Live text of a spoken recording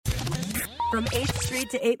From 8th Street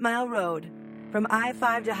to 8 Mile Road, from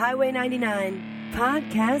I-5 to Highway 99,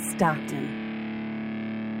 Podcast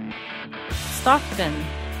Stockton. Stockton.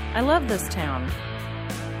 I love this town.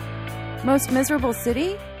 Most miserable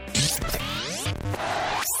city?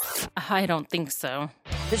 I don't think so.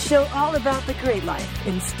 The show all about the great life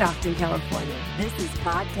in Stockton, California. This is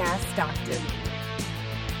Podcast Stockton.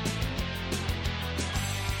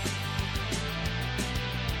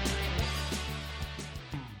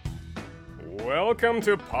 Welcome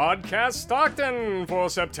to Podcast Stockton for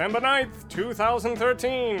September 9th,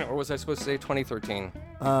 2013. Or was I supposed to say 2013?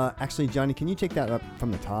 Actually, Johnny, can you take that up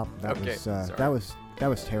from the top? Okay, sorry. That was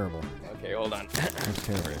terrible. Okay, hold on. That was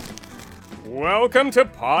terrible. Welcome to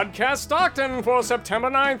Podcast Stockton for September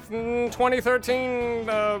 9th, 2013.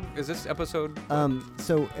 Is this episode?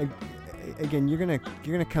 So again, you're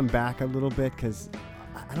gonna come back a little bit because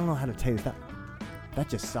I don't know how to tell you that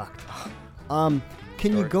just sucked.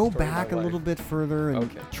 Can you go back a little bit further and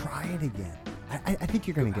try it again? I think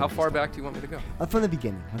you're gonna get. How far back do you want me to go? From the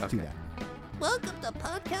beginning. Let's do that. Welcome to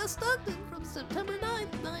Podcast Stockton from September 9th.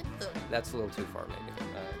 That's a little too far, maybe.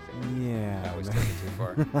 Yeah. I always take it too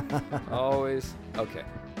far. Always. Okay.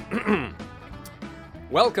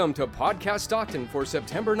 Welcome to Podcast Stockton for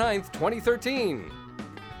September 9th, 2013.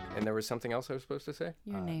 And there was something else I was supposed to say?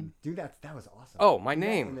 Your name. Do that. That was awesome. Oh, my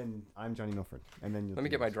name. And then I'm Johnny Milford. And then Let me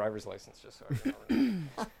get my driver's license just so I can.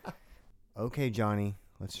 Okay, Johnny.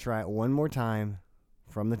 Let's try it one more time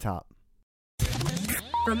from the top.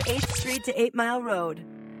 From 8th Street to 8 Mile Road,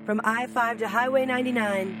 from I-5 to Highway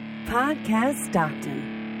 99, Podcast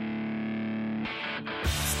Stockton.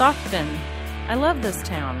 Stockton. I love this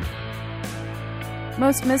town.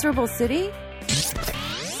 Most miserable city?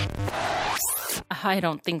 I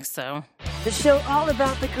don't think so. The show all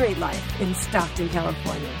about the great life in Stockton,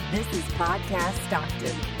 California. This is Podcast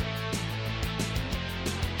Stockton.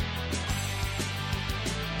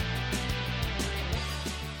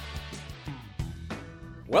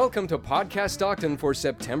 Welcome to Podcast Stockton for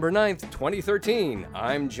September 9th, 2013.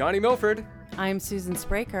 I'm Johnny Milford. I'm Susan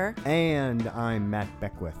Spraker. And I'm Matt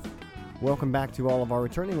Beckwith. Welcome back to all of our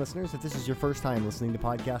returning listeners. If this is your first time listening to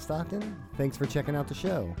Podcast Stockton, thanks for checking out the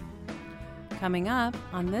show. Coming up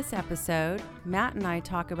on this episode, Matt and I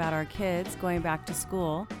talk about our kids going back to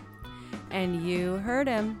school. And you heard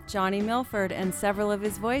him, Johnny Milford and several of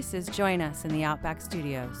his voices join us in the Outback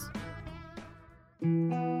Studios.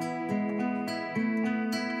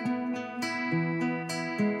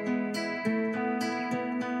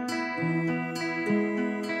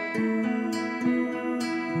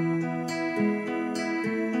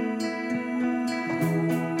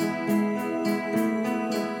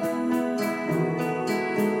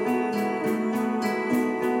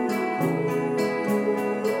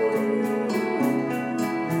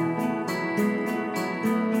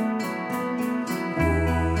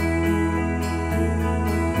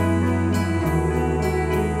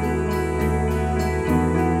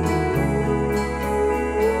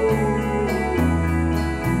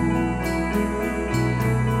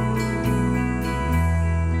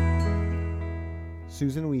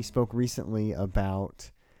 Susan, we spoke recently about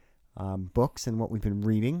books and what we've been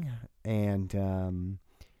reading, and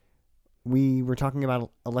we were talking about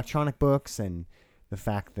electronic books and the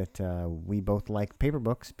fact that we both like paper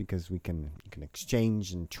books because you can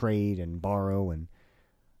exchange and trade and borrow, and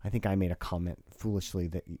I think I made a comment foolishly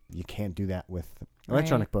that you can't do that with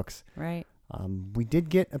electronic books. Right. We did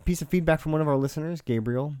get a piece of feedback from one of our listeners,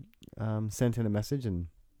 Gabriel, sent in a message and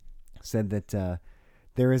said that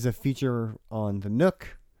there is a feature on the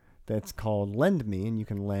Nook that's called Lend Me, and you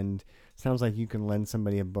can lend, sounds like you can lend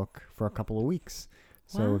somebody a book for a couple of weeks.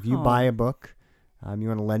 So if you buy a book, you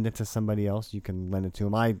want to lend it to somebody else, you can lend it to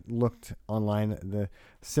them. I looked online, the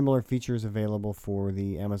similar features available for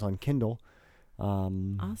the Amazon Kindle.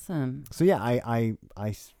 Awesome. So yeah, I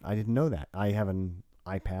didn't know that. I have an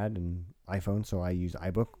iPad and iPhone, so I use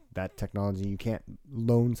iBook. That technology, you can't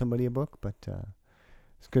loan somebody a book, but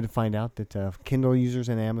it's good to find out that Kindle users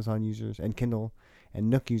and Amazon users and Kindle and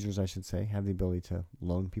Nook users, I should say, have the ability to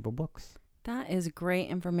loan people books. That is great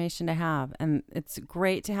information to have. And it's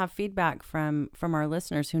great to have feedback from our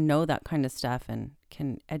listeners who know that kind of stuff and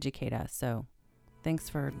can educate us. So thanks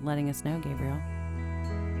for letting us know, Gabriel.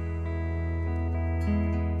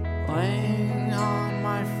 Laying on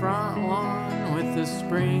my front lawn with the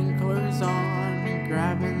sprinklers on,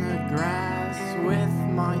 grabbing the grass with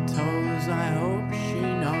my toes. I hope she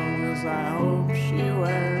knows, I hope she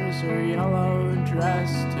wears her yellow dress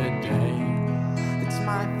today. It's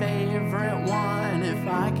my favorite one. If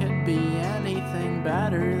I could be anything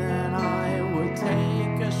better, then I would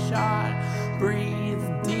take a shot, breathe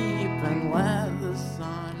deep and let the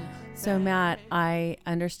sun. So, Matt, I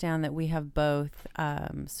understand that we have both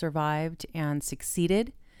survived and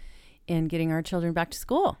succeeded in getting our children back to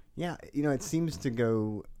school. Yeah, it seems to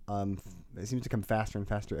go. It seems to come faster and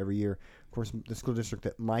faster every year. Of course, the school district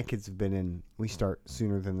that my kids have been in, we start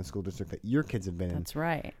sooner than the school district that your kids have been in. That's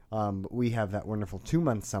right. We have that wonderful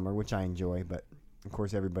 2-month summer, which I enjoy. But of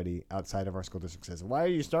course, everybody outside of our school district says, "Why are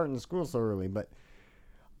you starting school so early?" But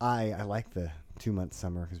I like the 2-month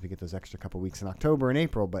summer because we get those extra couple weeks in October and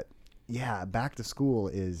April. But yeah, back to school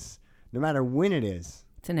is, no matter when it is,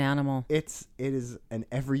 It's an animal. it is, and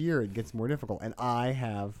every year it gets more difficult. And I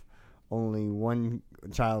have only one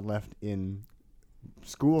child left in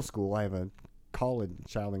school. I have a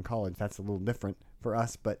child in college. That's a little different for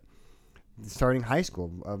us, but starting high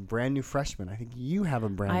school, a brand new freshman. I think you have a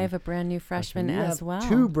brand. I have a brand new freshman You as have well.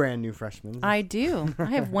 2 brand new freshmen. I do. I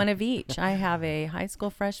have one of each. I have a high school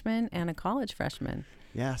freshman and a college freshman.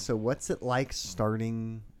 Yeah. So what's it like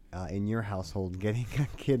starting in your household, getting a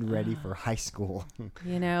kid ready for high school?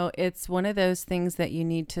 It's one of those things that you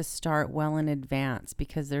need to start well in advance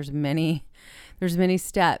because there's many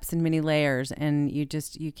steps and many layers, and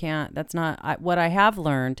you can't. That's not what I have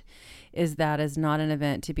learned. Is that is not an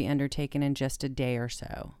event to be undertaken in just a day or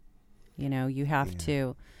so. You have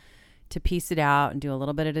to piece it out and do a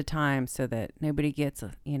little bit at a time so that nobody gets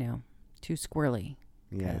too squirrely.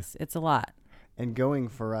 Because it's a lot. And going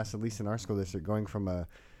for us, at least in our school district, going from a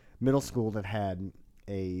middle school that had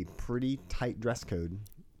a pretty tight dress code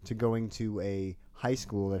to going to a high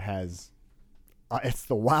school that has it's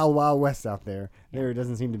the wild, wild west out there. There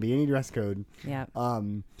doesn't seem to be any dress code. Yeah.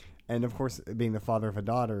 And of course, being the father of a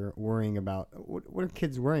daughter, worrying about what are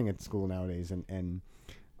kids wearing at school nowadays, and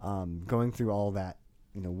going through all that,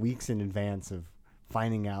 weeks in advance of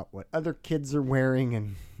finding out what other kids are wearing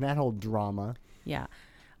and that whole drama. Yeah.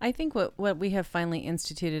 I think what we have finally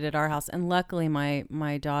instituted at our house, and luckily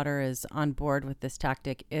my daughter is on board with this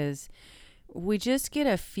tactic, is we just get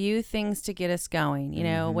a few things to get us going.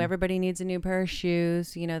 Everybody needs a new pair of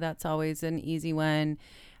shoes. That's always an easy one.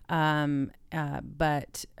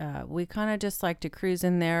 But we kind of just like to cruise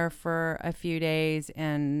in there for a few days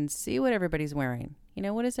and see what everybody's wearing.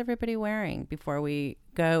 What is everybody wearing before we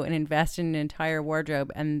go and invest in an entire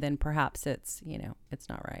wardrobe, and then perhaps it's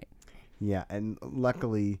not right. Yeah, and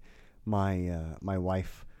luckily, my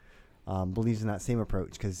wife believes in that same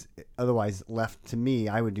approach, because otherwise, left to me,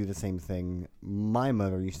 I would do the same thing my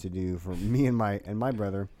mother used to do for me and my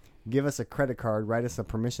brother. Give us a credit card, write us a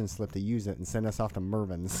permission slip to use it, and send us off to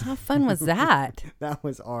Mervyn's. How fun was that? That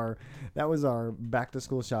was our back to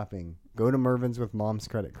school shopping. Go to Mervyn's with mom's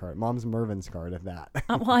credit card, mom's Mervyn's card at that.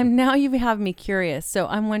 Well, now you have me curious. So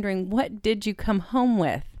I'm wondering, what did you come home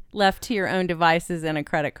with? Left to your own devices and a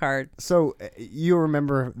credit card. So you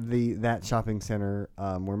remember that shopping center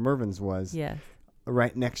where Mervyn's was? Yes.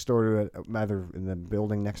 Right next door to it, either in the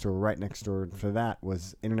building next door or right next door to that,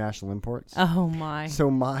 was International Imports. Oh my.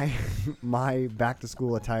 So my back to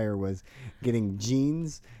school attire was getting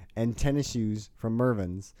jeans and tennis shoes from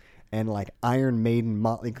Mervyn's, and like Iron Maiden,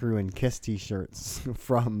 Motley Crue, and Kiss t-shirts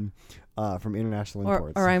from International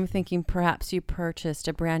Imports. Or I'm thinking perhaps you purchased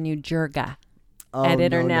a brand new Jerga. At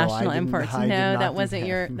International Imports. No, that wasn't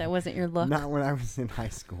your look. Not when I was in high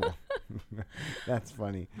school. That's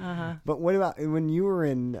funny. Uh-huh. But what about when you were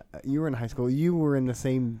in high school? You were in the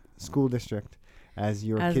same school district as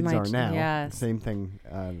your kids are now. Yes. Same thing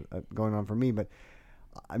going on for me. But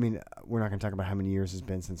I mean, we're not going to talk about how many years it's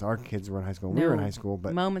been since our kids were in high school. And we were in high school,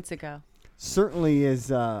 but moments ago. Certainly is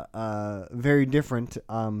very different.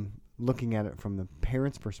 Looking at it from the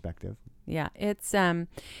parents' perspective. Yeah, it's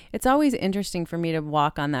always interesting for me to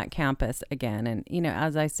walk on that campus again, and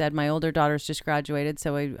as I said, my older daughter's just graduated,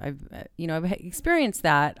 so I've experienced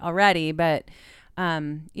that already. But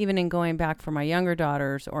even in going back for my younger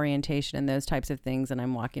daughter's orientation and those types of things, and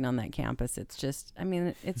I'm walking on that campus, it's just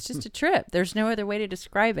a trip. There's no other way to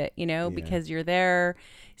describe it, because you're there,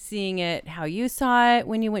 seeing it how you saw it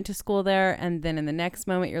when you went to school there, and then in the next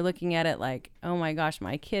moment you're looking at it like, oh my gosh,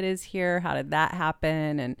 my kid is here. How did that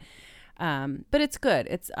happen? And but it's good.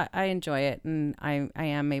 I enjoy it, and I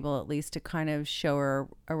am able at least to kind of show her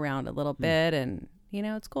around a little bit, and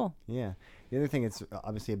it's cool. Yeah. The other thing, it's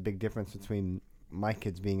obviously a big difference between my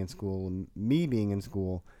kids being in school and me being in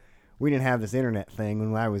school. We didn't have this internet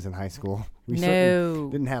thing when I was in high school. We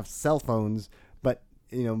certainly didn't have cell phones, but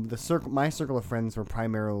my circle of friends were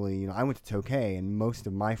primarily, I went to Tokay, and most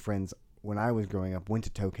of my friends when I was growing up went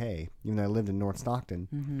to Tokay, even though I lived in North Stockton.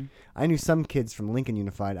 Mm-hmm. I knew some kids from Lincoln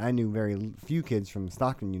Unified. I knew very few kids from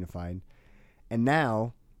Stockton Unified. And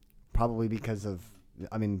now, probably because of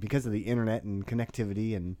the internet and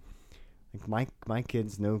connectivity and Like my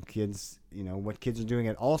kids know kids, what kids are doing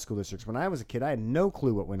at all school districts. When I was a kid, I had no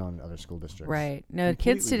clue what went on in other school districts. Right. No,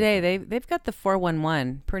 Completely kids today, they've got the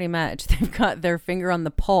 411 pretty much. They've got their finger on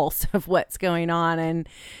the pulse of what's going on, and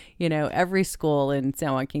every school in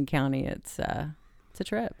San Joaquin County, it's a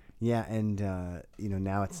trip. Yeah, and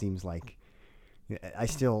now it seems like I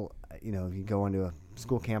still, you go onto a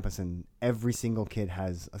school campus and every single kid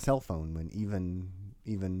has a cell phone. When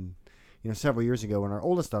even several years ago when our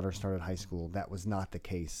oldest daughter started high school, that was not the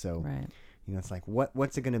case. So, right. It's like,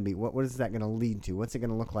 what's it going to be? What is that going to lead to? What's it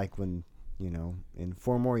going to look like when, in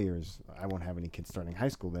 4 more years? I won't have any kids starting high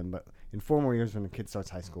school then, but in 4 more years when a kid starts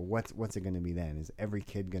high school, what's it going to be then? Is every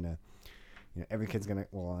kid going to, every kid's going to,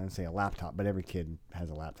 well, I don't say a laptop, but every kid has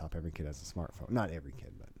a laptop. Every kid has a smartphone. Not every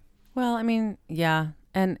kid, but. Well, I mean, yeah.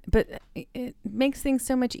 But it makes things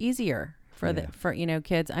so much easier for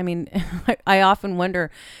kids. I mean, I often wonder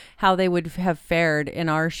how they would have fared in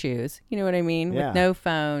our shoes. You know what I mean? Yeah. With no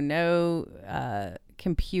phone, no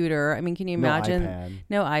computer. I mean, can you imagine?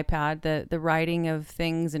 No iPad. The writing of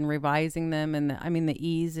things and revising them, and the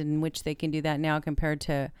ease in which they can do that now compared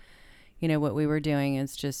to, what we were doing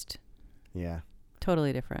is just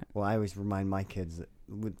totally different. Well, I always remind my kids that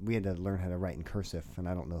we had to learn how to write in cursive, and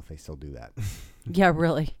I don't know if they still do that. Yeah,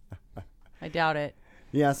 really. I doubt it.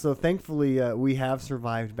 Yeah, so thankfully we have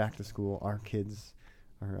survived back to school. Our kids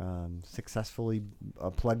are successfully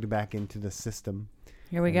plugged back into the system.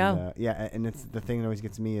 Here we go. And it's the thing that always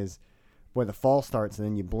gets me is, boy, the fall starts and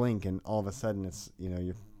then you blink and all of a sudden it's,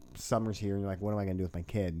 your summer's here and you're like, what am I going to do with my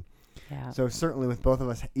kid? Yeah. So certainly with both of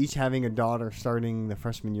us each having a daughter starting the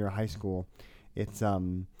freshman year of high school, it's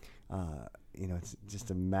it's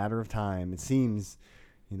just a matter of time. It seems,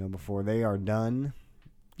 before they are done.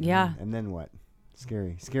 Yeah. And then what?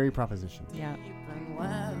 Scary proposition. Yeah. And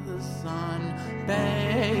let the sun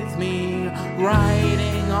bathe me,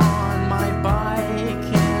 riding on my bike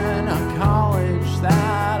in a college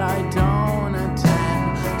that I don't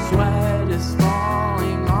attend. Sweat is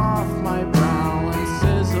falling off my brow and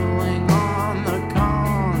sizzling on the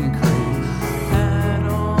concrete.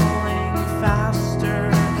 Pedaling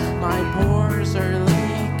faster, my pores are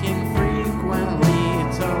leaking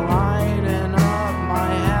frequently to lighten up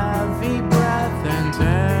my heavy breath and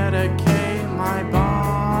dedicate my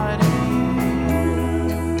body.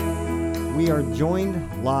 We are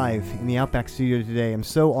joined live in the Outback studio today. I'm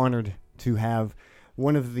so honored to have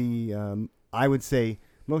one of the, I would say,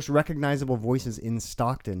 most recognizable voices in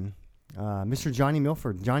Stockton, Mr. Johnny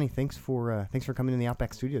Milford. Johnny, thanks for coming in the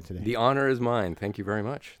Outback studio today. The honor is mine. Thank you very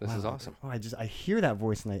much. This is awesome. Oh, I hear that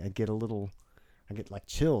voice and I get like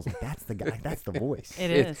chills. That's the guy. That's the voice.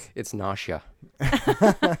 It is. It's Nasha.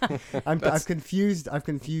 I've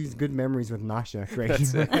confused good memories with Nasha. Great.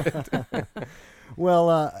 That's it.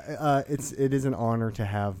 Well, it is an honor to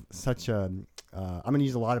have such a. I'm going to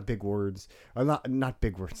use a lot of big words. Not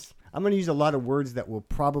big words. I'm going to use a lot of words that will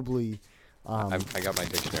probably. I got my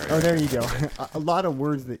dictionary. Oh, there you go. A lot of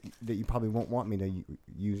words that you probably won't want me to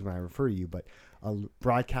use when I refer to you, but a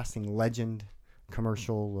broadcasting legend,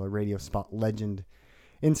 commercial radio spot legend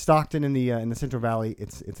in Stockton in the Central Valley.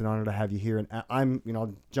 It's an honor to have you here, and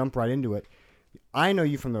I'll jump right into it. I know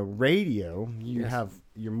you from the radio.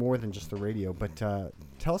 You're more than just the radio, but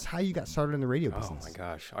tell us how you got started in the radio business. Oh my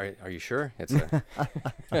gosh, are you sure? It's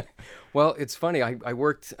well, it's funny. I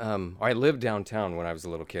worked. I lived downtown when I was a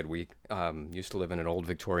little kid. We used to live in an old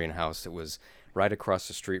Victorian house that was right across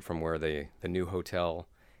the street from where the new hotel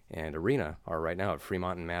and arena are right now at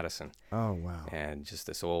Fremont and Madison. Oh wow! And just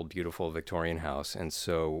this old, beautiful Victorian house. And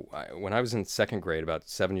so when I was in second grade, about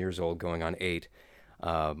 7 years old, going on 8.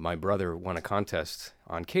 My brother won a contest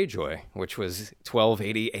on KJOY, which was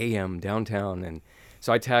 1280 a.m. downtown. And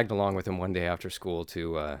so I tagged along with him one day after school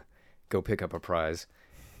to go pick up a prize.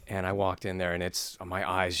 And I walked in there, and my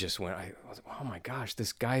eyes just went, oh my gosh,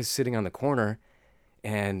 this guy's sitting on the corner.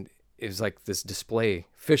 And it was like this display,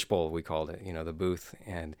 fishbowl, we called it, the booth.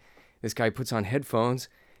 And this guy puts on headphones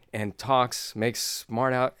and talks, makes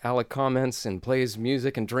smart aleck comments, and plays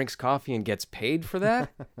music and drinks coffee and gets paid for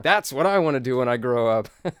that. That's what I want to do when I grow up.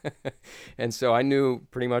 And so I knew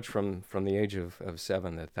pretty much from the age of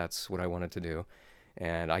 7 that that's what I wanted to do.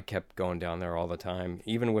 And I kept going down there all the time.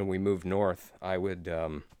 Even when we moved north, I would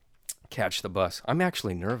catch the bus. I'm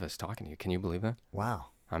actually nervous talking to you. Can you believe that? Wow.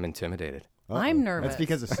 I'm intimidated. Uh-oh. I'm nervous. That's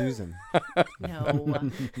because of Susan.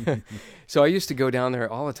 No. So I used to go down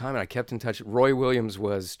there all the time, and I kept in touch. Roy Williams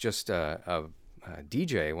was just a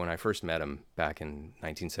DJ when I first met him back in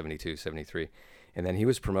 1972, 73. And then he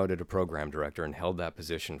was promoted to program director and held that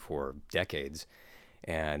position for decades.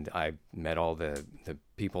 And I met all the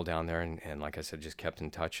people down there and like I said, just kept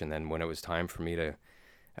in touch. And then when it was time for me to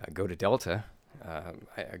go to Delta.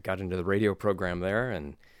 I got into the radio program there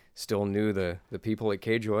and still knew the people at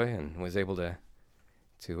K-Joy and was able to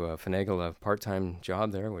finagle a part-time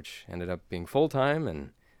job there, which ended up being full-time,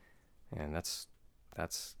 and that's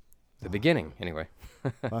the beginning anyway.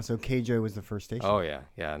 So K-Joy was the first station. Oh yeah,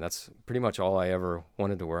 and that's pretty much all I ever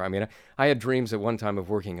wanted to work. I mean, I had dreams at one time of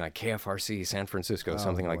working like KFRC, San Francisco,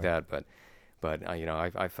 something like that. But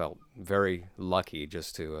I felt very lucky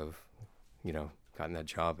just to have, gotten that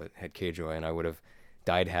job at K-Joy, and I would have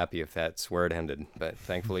died happy if that's where it ended. But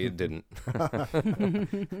thankfully, it didn't.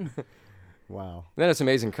 Wow. Then it's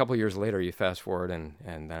amazing. A couple years later, you fast forward, and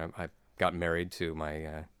then I got married to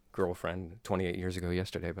my girlfriend 28 years ago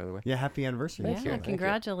yesterday, by the way. Yeah, happy anniversary. Thank you.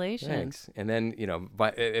 Congratulations. Thanks. And then,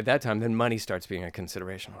 at that time, then money starts being a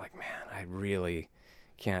consideration. I'm like, man, I really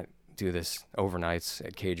can't do this overnights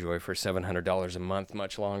at K-Joy for $700 a month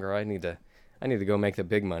much longer. I need to go make the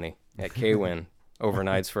big money at K-Win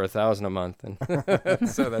overnights for $1,000 a month. And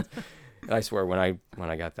so I swear when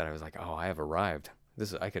I got that, I was like, oh, I have arrived.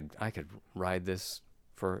 I could ride this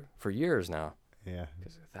for years now. Yeah.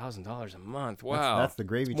 Because $1,000 a month. Wow. That's the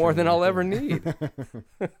gravy. More than train I'll right ever there.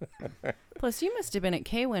 need. Plus, you must have been at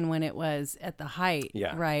K-Win when it was at the height,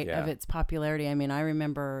 of its popularity. I mean, I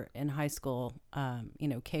remember in high school,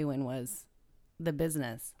 K-Win was the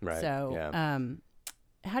business. Right. So,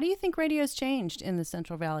 how do you think radio's changed in the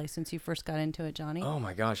Central Valley since you first got into it, Johnny? Oh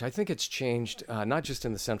my gosh, I think it's changed, not just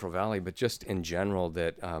in the Central Valley, but just in general.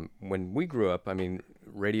 That when we grew up, I mean,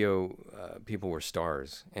 radio people were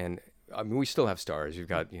stars, and I mean, we still have stars. You've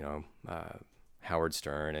got Howard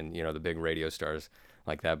Stern and the big radio stars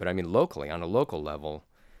like that. But I mean, locally, on a local level,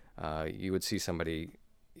 you would see somebody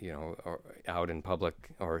or out in public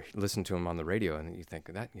or listen to him on the radio, and you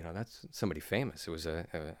think that that's somebody famous. It was a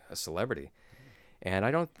celebrity. And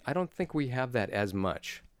I don't think we have that as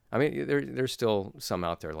much. I mean, there's still some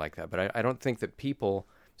out there like that, but I don't think that people,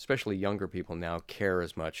 especially younger people now, care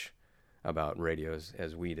as much about radios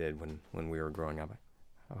as we did when we were growing up.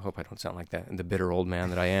 I hope I don't sound like that, the bitter old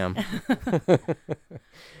man that I am.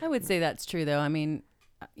 I would say that's true, though. I mean,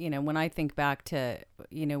 when I think back to,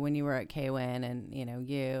 when you were at K-Win and,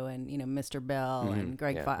 you and, Mr. Bell and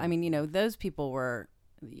Greg Fox, I mean, those people were,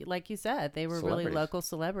 like you said, they were really local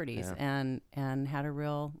celebrities and had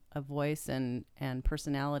a voice and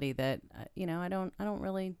personality that I don't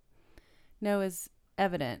really know is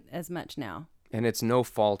evident as much now. And it's no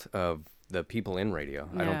fault of the people in radio.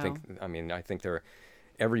 No. I don't think. I mean, I think there are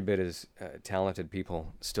every bit as talented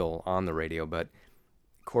people still on the radio, but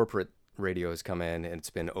corporate radio has come in and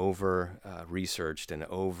it's been over researched and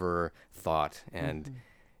over thought. And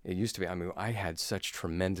it used to be. I mean, I had such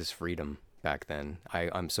tremendous freedom back then.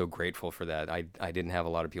 I'm so grateful for that. I didn't have a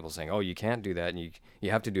lot of people saying, oh, you can't do that, and you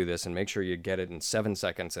have to do this, and make sure you get it in 7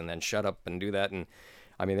 seconds, and then shut up and do that. And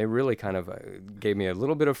I mean, they really kind of gave me a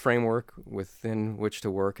little bit of framework within which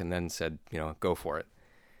to work, and then said, go for it.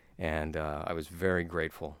 And I was very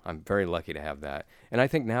grateful. I'm very lucky to have that. And I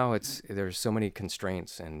think now there's so many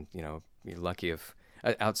constraints, and you're lucky if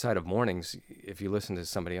outside of mornings, if you listen to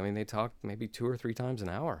somebody, I mean, they talk maybe 2 or 3 times an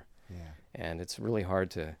hour. Yeah. And it's really hard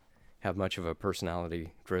to have much of a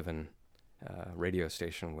personality-driven radio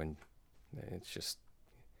station when it's just,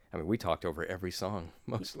 I mean, we talked over every song,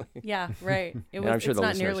 mostly. Yeah, right. It's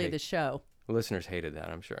not nearly the show. The listeners hated that,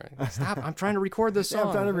 I'm sure. Stop, I'm trying to record this song. Yeah,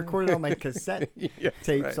 I'm trying to record it on my cassette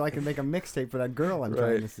tape so I can make a mixtape for that girl I'm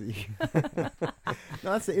trying to see. No,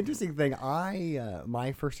 that's the interesting thing.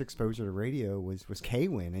 My first exposure to radio was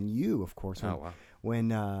K-Win, and you, of course, when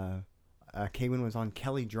K-Win was on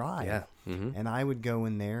Kelly Drive. Yeah. Mm-hmm. And I would go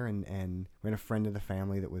in there, and we had a friend of the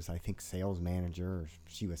family that was, I think, sales manager, or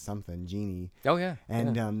she was something, Jeannie. Oh, yeah.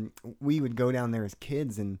 And we would go down there as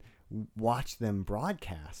kids and watch them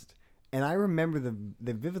broadcast. And I remember the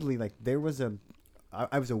vividly, like, there was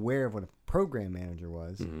I was aware of what a program manager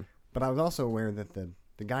was, but I was also aware that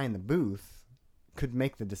the guy in the booth could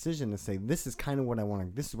make the decision to say, this is kind of what I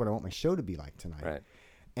want my show to be like tonight. Right.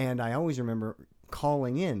 And I always remember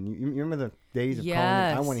calling in. You remember the days of calling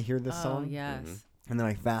in, I want to hear this song? Yes. And then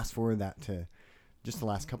I fast forward that to just the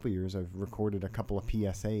last couple of years. I've recorded a couple of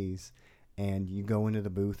PSAs, and you go into the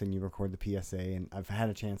booth and you record the PSA. And I've had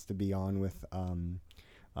a chance to be on with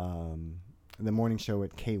the morning show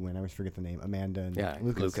at K-Win. I always forget the name. Amanda and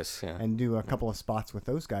Lucas. And do a couple of spots with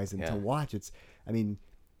those guys. And to watch, it's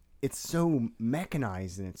so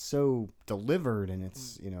mechanized and it's so delivered, and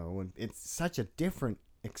it's it's such a different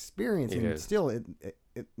experience. And still it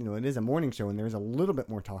is a morning show, and there's a little bit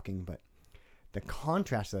more talking, but the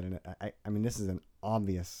contrast that I mean, this is an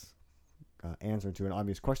obvious answer to an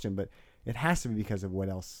obvious question, but it has to be because of what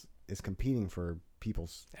else is competing for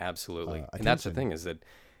people's Absolutely. And that's the attention. thing is that,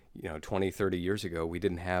 20, 30 years ago, we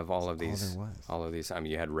didn't have all of these. there was. All of these. I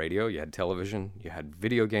mean, you had radio, you had television, you had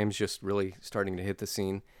video games just really starting to hit the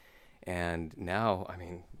scene. And now, I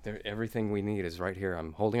mean, everything we need is right here.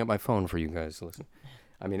 I'm holding up my phone for you guys to listen.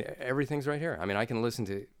 I mean, everything's right here. I mean, I can listen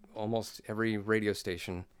to almost every radio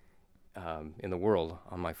station in the world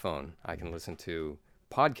on my phone. I can listen to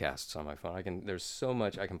podcasts on my phone. There's so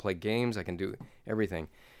much. I can play games. I can do everything.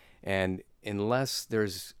 And unless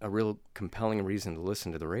there's a real compelling reason to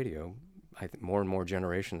listen to the radio, I think more and more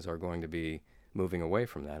generations are going to be moving away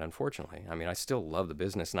from that, unfortunately. I mean, I still love the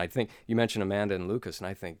business. And I think you mentioned Amanda and Lucas, and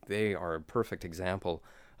I think they are a perfect example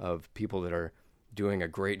of people that are doing a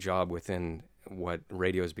great job within what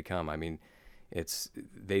radio's become. I mean,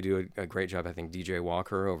 they do a great job. I think DJ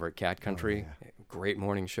Walker over at Cat Country, great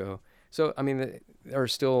morning show. So, I mean, there are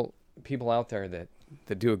still people out there that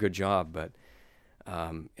do a good job, but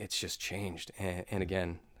it's just changed. And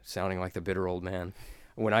again, sounding like the bitter old man.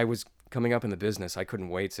 When I was coming up in the business, I couldn't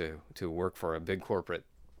wait to work for a big corporate.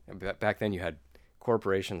 Back then, you had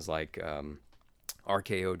corporations like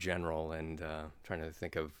RKO General and trying to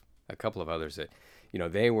think of a couple of others that,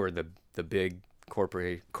 they were the big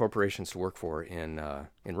corporations to work for in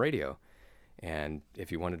radio. And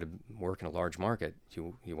if you wanted to work in a large market,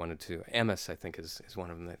 you wanted to. Emmis, I think, is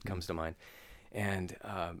one of them that comes to mind. And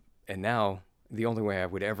now the only way I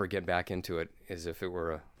would ever get back into it is if it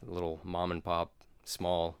were a little mom and pop,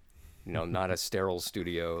 small, not a sterile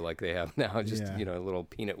studio like they have now, just a little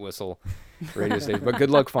peanut whistle radio station. But good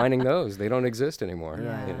luck finding those; they don't exist anymore.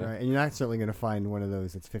 Right, right. And you're not certainly going to find one of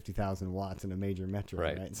those that's 50,000 watts in a major metro,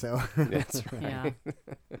 right? So that's right. Yeah.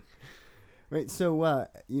 Right. So,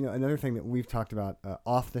 another thing that we've talked about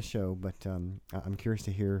off the show, but I'm curious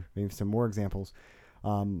to hear maybe some more examples.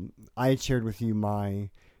 I had shared with you my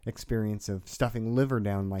experience of stuffing liver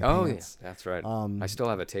down my pants. Oh, yeah, that's right. I still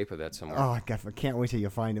have a tape of that somewhere. Oh, I can't wait till you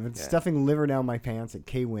find it. But stuffing liver down my pants at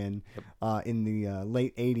K-Win in the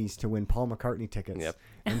late 80s to win Paul McCartney tickets. Yep.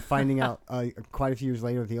 And finding out quite a few years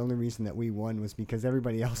later the only reason that we won was because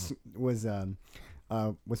everybody else was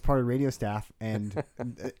part of radio staff, and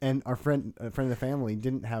our friend of the family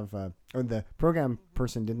didn't have, or the program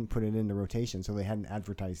person didn't put it into rotation, so they hadn't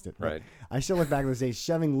advertised it. Right. I still look back at those days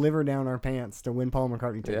shoving liver down our pants to win Paul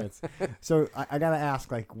McCartney tickets. Yeah. So I gotta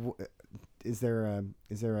ask, like, is there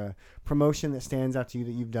a promotion that stands out to you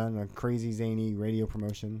that you've done, a crazy zany radio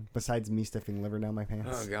promotion besides me stuffing liver down my pants?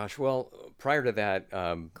 Oh gosh, well, prior to that,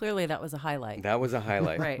 Clearly that was a highlight. That was a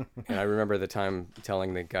highlight, Right. And I remember the time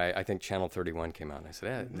telling the guy, I think Channel 31 came out, and I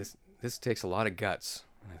said, this takes a lot of guts.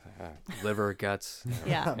 And I thought, liver, guts.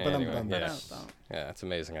 Yeah. Anyway, yeah, it's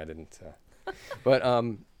amazing. I didn't, but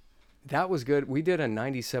that was good. We did a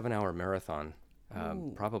 97-hour marathon,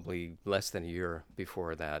 probably less than a year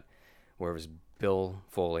before that, where it was Bill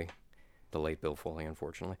Foley, the late Bill Foley,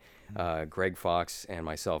 unfortunately, Greg Fox, and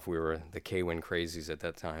myself. We were the K-Win Crazies at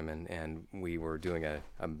that time, and we were doing a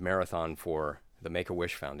marathon for the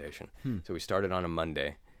Make-A-Wish Foundation. So we started on a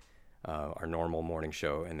Monday, our normal morning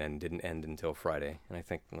show, and then didn't end until Friday. And I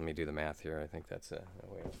think, let me do the math here, I think that's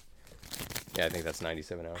I think that's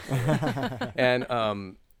 97 hours.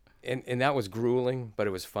 And that was grueling, but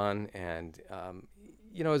it was fun. And,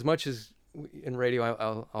 as much as in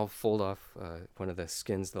radio, I'll fold off one of the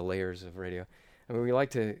skins, the layers of radio. I mean, we like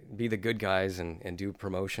to be the good guys and do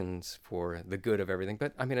promotions for the good of everything.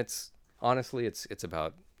 But I mean, it's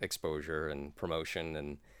about exposure and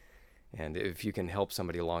promotion, and if you can help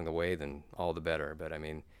somebody along the way, then all the better. But I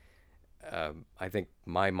mean, I think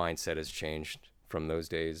my mindset has changed from those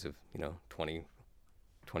days of 20,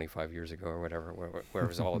 25 years ago or whatever, where it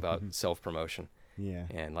was all about self-promotion. Yeah.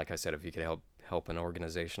 And like I said, if you could help an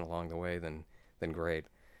organization along the way, then great.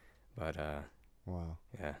 But wow.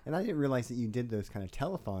 Yeah. And I didn't realize that you did those kind of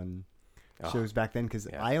telethon shows back then, because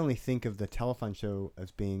I only think of the telethon show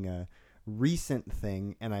as being a recent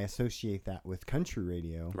thing, and I associate that with country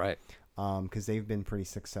radio. Right. Because they've been pretty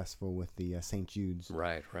successful with the St. Jude's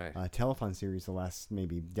telethon series the last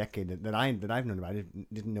maybe decade that I've known about. I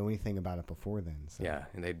didn't know anything about it before then. So. Yeah,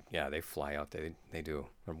 and they fly out. They do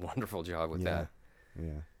a wonderful job with that.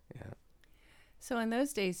 Yeah. So in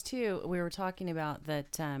those days too, we were talking about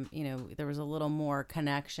that. There was a little more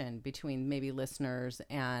connection between maybe listeners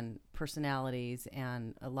and personalities,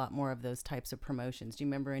 and a lot more of those types of promotions. Do you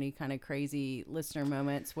remember any kind of crazy listener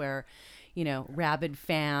moments where, rabid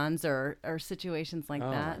fans or situations like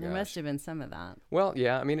that? There must have been some of that. Well,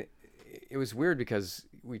 yeah. I mean, it was weird because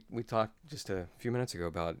we talked just a few minutes ago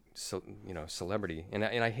about celebrity, and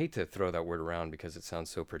I hate to throw that word around because it sounds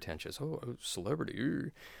so pretentious. Oh,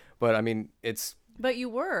 celebrity, but I mean it's. But you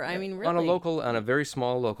were, I mean, really. On a very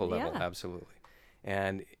small local level, Yeah. absolutely.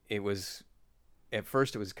 And it was, at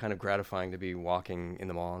first, it was kind of gratifying to be walking in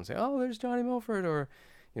the mall and say, "Oh, there's Johnny Milford," or,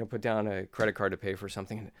 put down a credit card to pay for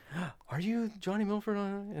something. And, "Are you Johnny Milford?"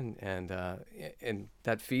 And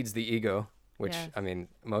that feeds the ego, which Yes. I mean,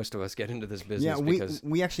 most of us get into this business Yeah, because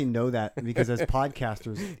we actually know that because as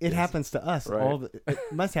podcasters, it happens to us. Right. It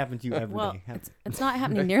must happen to you every day. Well, it's not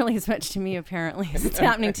happening nearly as much to me, apparently, as it's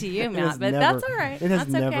happening to you, It Matt. has But never- that's all right. It has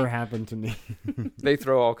That's never okay. happened to me. they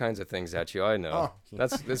throw all kinds of things at you. I know. Oh,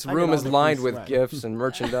 This I get room all is the free lined with sweat. gifts and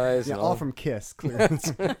merchandise. Yeah, and all from Kiss. Clearly.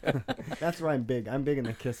 That's where I'm big. I'm big in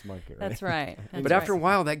the Kiss market. Right? That's right. That's But right. after a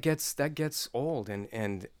while, that gets old,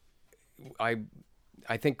 and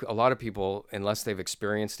I think a lot of people, unless they've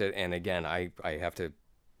experienced it, and again, I have to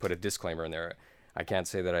put a disclaimer in there. I can't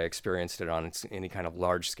say that I experienced it on any kind of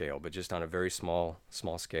large scale, but just on a very small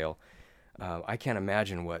scale. I can't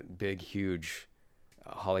imagine what big, huge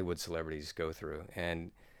Hollywood celebrities go through,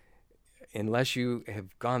 and unless you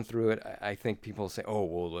have gone through it, I think people say, "Oh,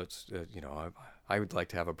 well, let's, I would like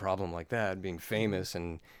to have a problem like that, being famous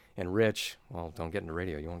and rich." Well, don't get into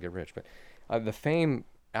radio; you won't get rich. But the fame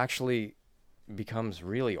actually becomes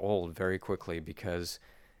really old very quickly because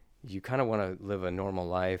you kind of want to live a normal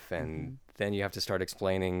life, and then you have to start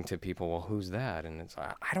explaining to people, "Well, who's that?" And it's,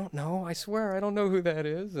 "I don't know. I swear, I don't know who that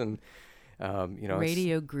is." And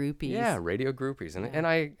radio groupies. Yeah, radio groupies. And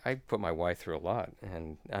I put my wife through a lot,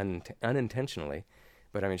 and unintentionally.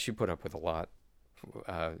 But I mean, she put up with a lot.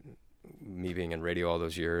 Me being in radio all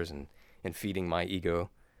those years and feeding my ego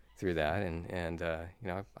through that. And I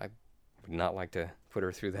would not like to put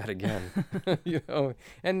her through that again.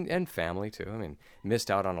 And family too. I mean, missed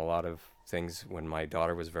out on a lot of things when my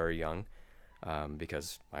daughter was very young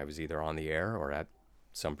because I was either on the air or at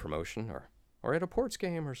some promotion or at a Ports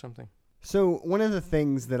game or something. So one of the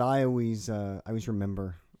things that I always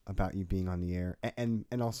remember about you being on the air and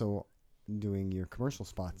also doing your commercial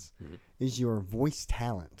spots is your voice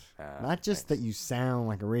talent. Not just that you sound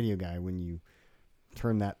like a radio guy when you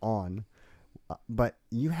turn that on, but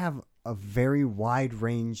you have a very wide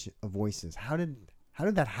range of voices. How did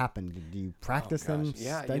that happen? Did you practice them?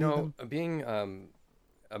 Yeah, study them? being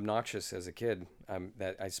obnoxious as a kid,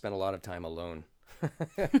 that I spent a lot of time alone.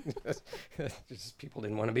 Just people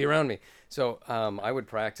didn't want to be around me. So I would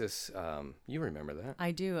practice. You remember that?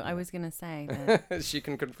 I do. I was going to say that. She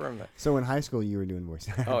can confirm that. So in high school, you were doing voice.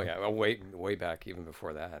 Oh, yeah. Well, way back, even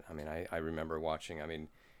before that. I mean, I remember watching,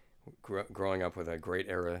 growing up with a great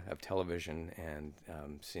era of television and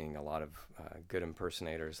seeing a lot of good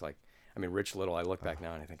impersonators. Rich Little, I look back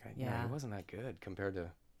now and I think, he wasn't that good compared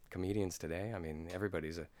to comedians today. I mean,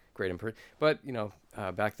 everybody's a great but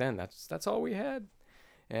back then that's all we had.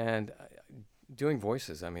 And doing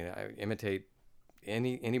voices, I imitate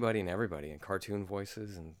anybody and everybody, and cartoon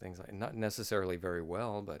voices and things like, not necessarily very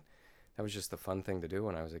well, but that was just the fun thing to do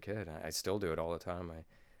when I was a kid. I still do it all the time. I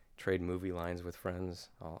trade movie lines with friends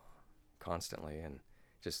constantly, and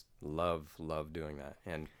just love doing that.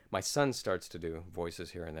 And my son starts to do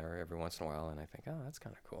voices here and there every once in a while, and I think, oh, that's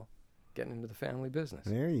kind of cool. Getting into the family business.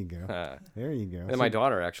 There you go. There you go. And my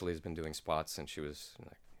daughter actually has been doing spots since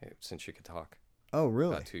since she could talk. Oh,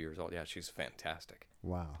 really? About 2 years old. Yeah, she's fantastic.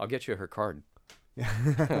 Wow. I'll get you her card. Yeah.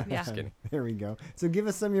 Just kidding. There we go. So give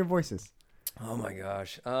us some of your voices. Oh my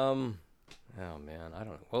gosh. Oh man, I don't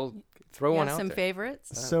know. Well, throw one out Some there.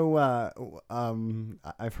 favorites? So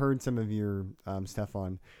I've heard some of your stuff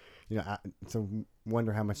on, so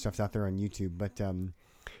wonder how much stuff's out there on YouTube, but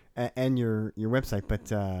and your website.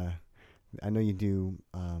 But I know you do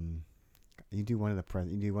one of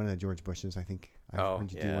the George Bushes. I think I've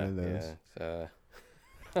heard you do one of those. Yeah.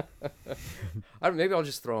 Maybe I'll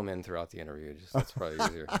just throw them in throughout the interview. That's probably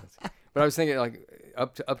easier. But I was thinking,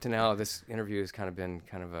 up to now, this interview has kind of been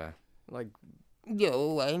a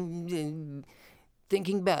I'm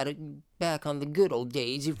thinking about it back on the good old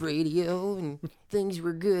days of radio, and things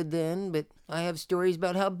were good then, but I have stories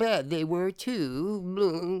about how bad they were too.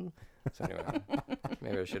 Blah. So anyway,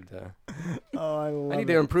 maybe I should. Oh, I love I need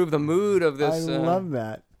to improve the mood of this. I love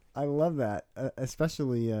that. I love that.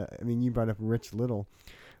 Especially, you brought up Rich Little,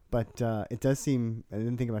 but it does seem, I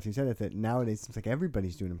didn't think about it until you said it, that nowadays it seems like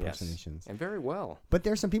everybody's doing impersonations. Yes, and very well. But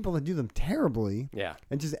there's some people that do them terribly. Yeah.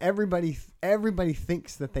 And just everybody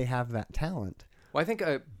thinks that they have that talent. Well, I think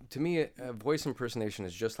to me, a voice impersonation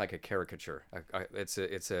is just like a caricature.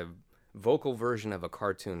 It's a vocal version of a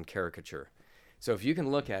cartoon caricature. So if you can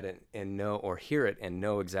look at it and know, or hear it and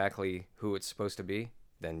know exactly who it's supposed to be,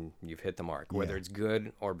 then you've hit the mark, whether Yeah. it's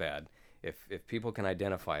good or bad. If people can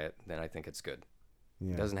identify it, then I think it's good.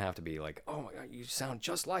 Yeah. It doesn't have to be like, oh my God, you sound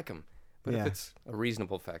just like him. But Yeah. if it's a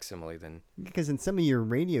reasonable facsimile, then Because in some of your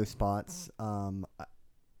radio spots,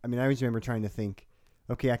 I mean, I always remember trying to think,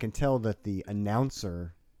 okay, I can tell that the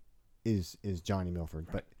announcer is Johnny Milford,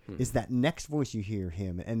 but is that next voice you hear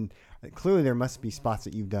him? And clearly there must be spots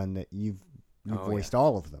that you've done that you've Oh, yeah. voiced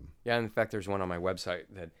all of them. yeah. In fact, there's one on my website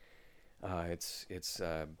that it's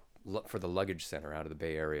for the luggage center out of the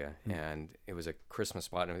Bay Area, and it was a Christmas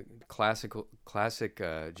spot, and classic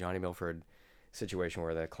Johnny Milford situation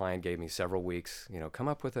where the client gave me several weeks, come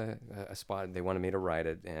up with a spot. They wanted me to write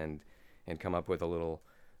it and come up with a little,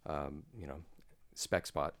 spec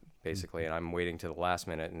spot basically. And I'm waiting to the last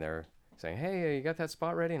minute, and they're saying, "Hey, you got that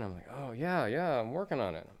spot ready?" And I'm like, "Oh yeah, I'm working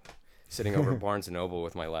on it." Sitting over at Barnes and Noble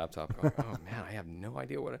with my laptop, going, "Oh man, I have no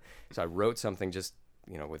idea what." So I wrote something just,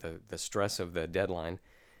 with the stress of the deadline,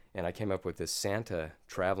 and I came up with this Santa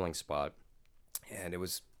traveling spot, and it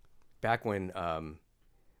was back when.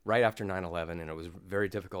 Right after 9/11, and it was very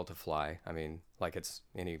difficult to fly. I mean, like it's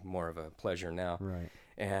any more of a pleasure now. Right.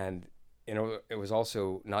 And it was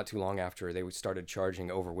also not too long after they started charging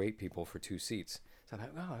overweight people for 2 seats. So I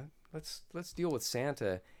thought, let's deal with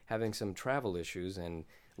Santa having some travel issues, and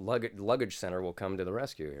luggage center will come to the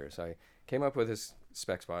rescue here. So I came up with this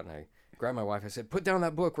spec spot, and I grabbed my wife. I said, "Put down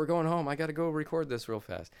that book. We're going home. I got to go record this real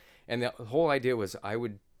fast." And the whole idea was I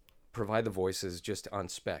would provide the voices just on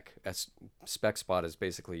spec. Spec spot is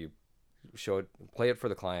basically you show it, play it for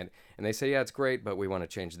the client, and they say, "Yeah, it's great, but we want to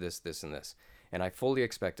change this, this, and this." And I fully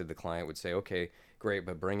expected the client would say, "Okay, great,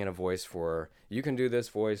 but bring in a voice you can do this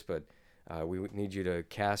voice, but we would need you to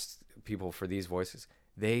cast people for these voices."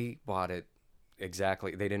 They bought it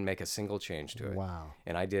exactly. They didn't make a single change to it. Wow.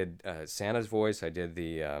 And I did Santa's voice. I did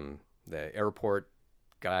the airport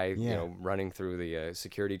guy, running through the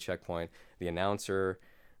security checkpoint, the announcer.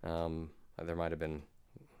 There might have been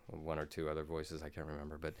 1 or 2 other voices I can't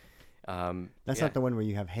remember, but That's not the one where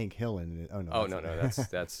you have Hank Hill in it. Oh no. Oh no,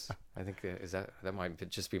 that's I think that might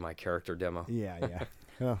just be my character demo. Yeah.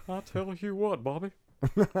 Oh. I'll tell you what, Bobby.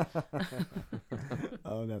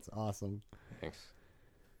 Oh, that's awesome. Thanks.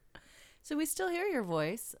 So we still hear your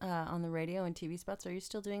voice on the radio and TV spots. Are you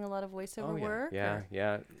still doing a lot of voiceover work? Yeah.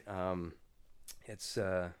 It's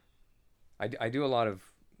I do a lot of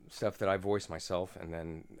stuff that I voice myself, and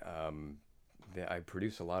then I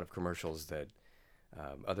produce a lot of commercials that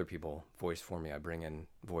other people voice for me. I bring in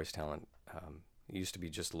voice talent. It used to be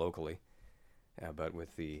just locally, but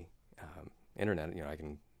with the internet, I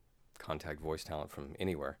can contact voice talent from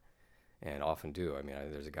anywhere, and often do. I mean,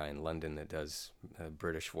 there's a guy in London that does a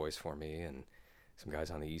British voice for me, and some guys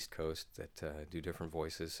on the East Coast that do different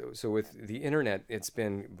voices. So with the internet, it's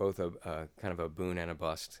been both a kind of a boon and a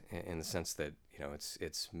bust in the sense that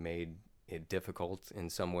it's made it difficult in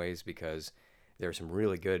some ways because there are some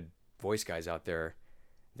really good voice guys out there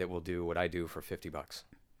that will do what I do for $50.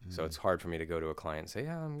 Mm-hmm. So it's hard for me to go to a client and say,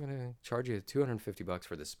 "Yeah, I'm going to charge you $250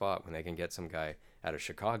 for this spot," when they can get some guy out of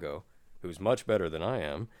Chicago who's much better than I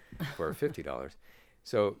am for $50.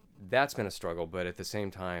 So that's been a struggle, but at the same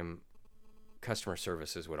time, customer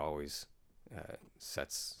service is what always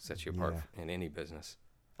sets you apart in any business.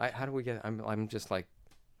 How do we get? I'm just like,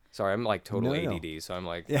 sorry, I'm like total ADD. So I'm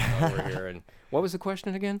like over here. And what was the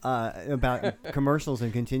question again? About commercials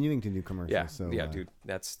and continuing to do commercials. Yeah, so, dude,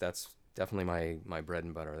 that's definitely my bread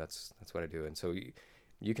and butter. That's what I do. And so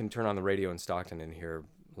you can turn on the radio in Stockton and hear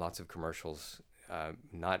lots of commercials.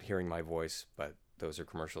 Not hearing my voice, but those are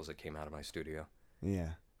commercials that came out of my studio. Yeah.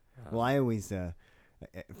 Well, I always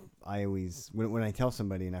when I tell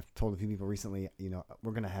somebody, and I've told a few people recently,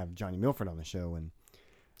 we're going to have Johnny Milford on the show, and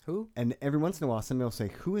who? And every once in a while, somebody will say,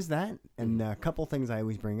 "Who is that?" And a couple things I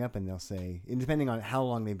always bring up, and they'll say, and depending on how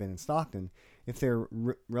long they've been in Stockton, if they're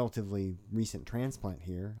relatively recent transplant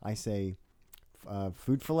here, I say,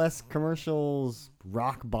 Food for Less commercials,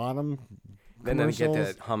 Rock Bottom. Then they get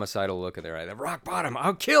that homicidal look in their eye. Rock Bottom,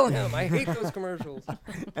 I'll kill him. I hate those commercials.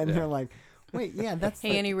 And they're like, "Wait, yeah, that's."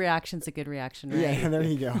 Hey, any reaction's a good reaction, right? Yeah, there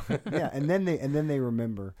you go. Yeah, and then they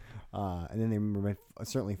remember,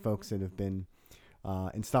 certainly folks that have been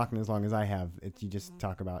in Stockton as long as I have. You just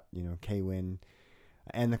talk about K-Win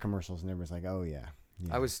and the commercials, and everyone's like, "Oh yeah."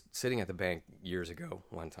 I was sitting at the bank years ago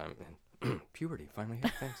one time, and puberty finally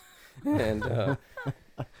hit. Thanks. And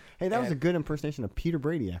hey, that was a good impersonation of Peter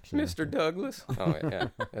Brady, actually. Mr. Douglas. Oh yeah,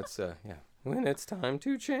 that's when it's time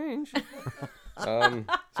to change. So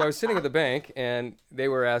I was sitting at the bank, and they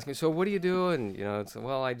were asking, "So what do you do?" And it's,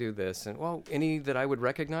 "Well, I do this." And, "Well, any that I would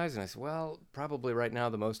recognize?" And I said, "Well, probably right now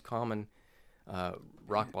the most common,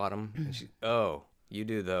 Rock Bottom." And she, "Oh, you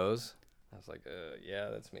do those?" I was like, yeah,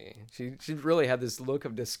 that's me. She really had this look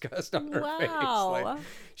of disgust on her face. Like,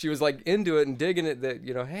 she was like into it and digging it that,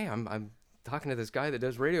 hey, I'm talking to this guy that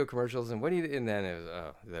does radio commercials, and what do you, and then it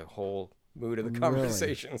was, the whole mood of the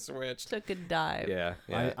conversation switched. Took a dive. Yeah.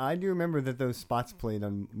 I do remember that those spots played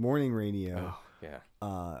on morning radio. Oh,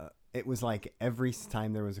 yeah. It was like every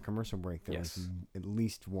time there was a commercial break, there was at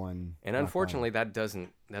least one. And unfortunately, that's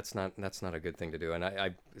not a good thing to do. And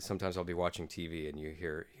I sometimes I'll be watching TV and you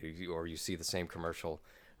hear or you see the same commercial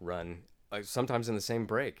run, sometimes in the same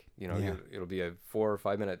break. It'll be a 4 or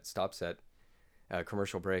 5 minute stop set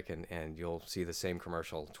commercial break, and you'll see the same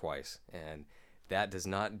commercial twice. And that does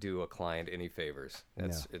not do a client any favors.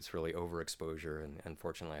 It's really overexposure, and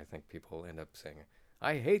unfortunately, I think people end up saying,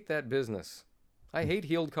 "I hate that business. I hate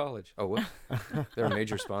Heald College." Oh, whoops. They're a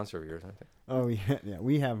major sponsor of yours, aren't they? Oh yeah.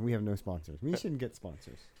 We have no sponsors. We should get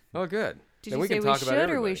sponsors. Oh, good. Did then you we say can we talk about should or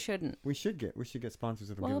everybody. we shouldn't? We should get sponsors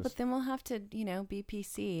that'll Well, give but us. then we'll have to, be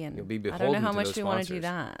PC, and You'll be I don't know beholden how to much those we want to do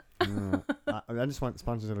sponsors. that. I just want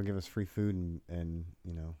sponsors that'll give us free food and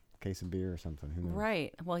a case of beer or something. Who knows?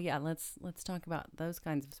 Right. Well, yeah. Let's talk about those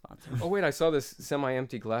kinds of sponsors. Oh, wait, I saw this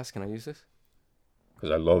semi-empty glass. Can I use this?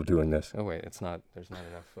 Because I love doing this. Oh, wait, there's not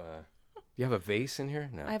enough. You have a vase in here?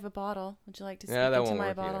 No. I have a bottle. Would you like to speak Yeah, that into won't my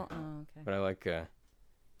work bottle? either. Oh, okay. But I like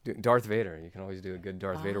Darth Vader. You can always do a good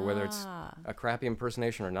Darth Vader, whether it's Ah. a crappy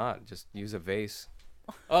impersonation or not. Just use a vase.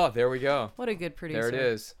 Oh, there we go. What a good producer. There it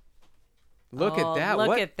is. Look at that. Look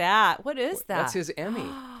What? at that. What is that? That's his Emmy.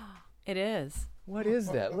 It is. What is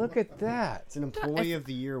that? Look at that. It's an Employee of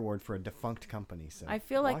the Year award for a defunct company. So I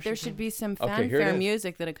feel like there should be some Okay, here it fanfare is.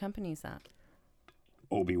 music that accompanies that.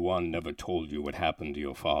 Obi-Wan never told you what happened to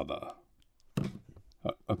your father.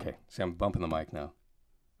 Okay, see, I'm bumping the mic now.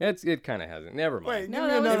 It kind of hasn't. Never mind. Wait, No,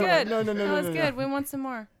 that was good. No. That was good. We want some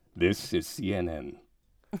more. This is CNN.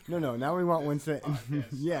 No. Now we want one set.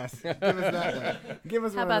 Yes. Give us that one. Give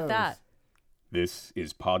us How one of about that? This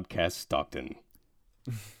is Podcast Stockton.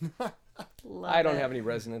 Love I don't it. have any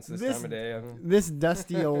resonance this This- time of day. This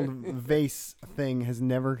dusty old vase thing has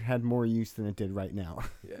never had more use than it did right now.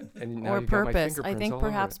 Yeah. And now Or you've got my purpose. I fingerprints think all over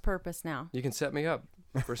perhaps it. purpose now. You can set me up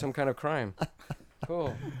for some kind of crime.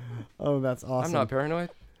 Cool. Oh, that's awesome. I'm not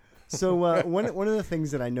paranoid. So one of the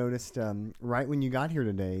things that I noticed right when you got here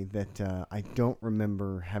today that I don't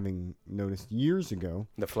remember having noticed years ago.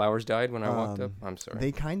 The flowers died when I walked up. I'm sorry.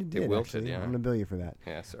 They kind of did. wilted, actually. yeah. I'm gonna bill you for that.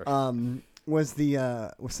 Yeah, sorry. Was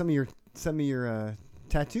some of your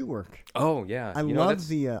tattoo work? Oh yeah. I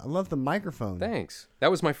love the microphone. Thanks.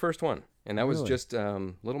 That was my first one, and that was Really? just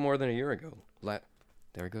a little more than a year ago.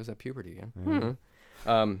 There goes that puberty again.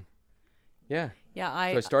 Yeah. Yeah,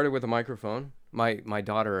 So I started with a microphone. My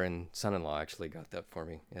daughter and son-in-law actually got that for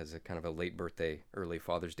me as a kind of a late birthday, early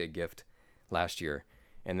Father's Day gift last year.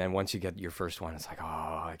 And then once you get your first one, it's like, oh,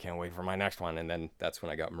 I can't wait for my next one. And then that's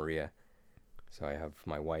when I got Maria. So I have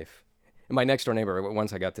my wife. And my next door neighbor,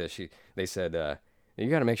 once I got this, they said, you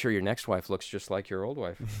got to make sure your next wife looks just like your old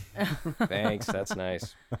wife. Thanks, that's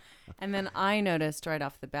nice. And then I noticed right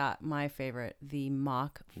off the bat, my favorite, the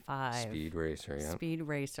Mach 5 Speed racer, yeah. Speed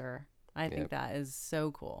Racer. I think that is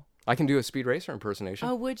so cool. I can do a speed racer impersonation.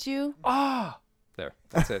 Oh, would you? Ah! There,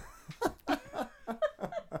 that's it.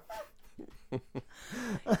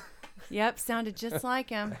 Yep, sounded just like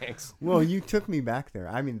him. Thanks. Well, you took me back there.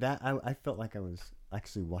 I mean, that I felt like I was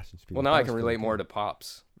actually watching Speed. Well, now I can relate more to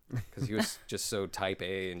Pops because he was just so type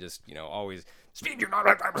A and just, always speed. You don't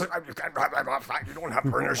have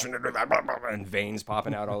permission to do that. And veins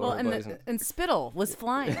popping out all Well, over the place. and Spittle was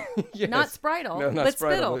flying. Yes. Not Spritle, No, not but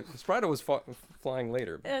Spritle. Spittle. Spritle was flying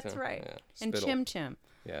later. but, That's right. yeah, And Spittle. Chim Chim.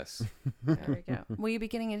 Yes. There we go. Will you be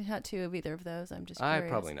getting a tattoo of either of those? I'm just curious.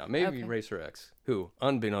 Probably not. Maybe Okay. Racer X, who,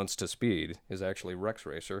 unbeknownst to Speed, is actually Rex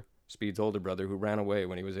Racer, Speed's older brother who ran away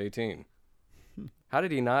when he was 18. How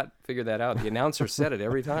did he not figure that out? The announcer said it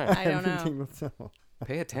every time. I don't know. Everything will tell.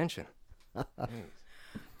 Pay attention.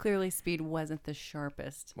 Clearly, Speed wasn't the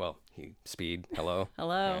sharpest. Well, Speed, hello.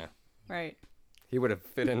 Hello. Yeah. Right. He would have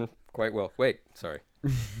fit in quite well. Wait, sorry.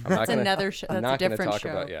 That's another show. I'm That's a not gonna different talk show.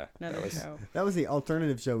 about, yeah. Another that was, show. That was the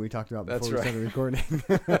alternative show we talked about That's before we started recording.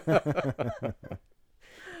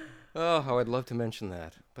 Oh, how I'd love to mention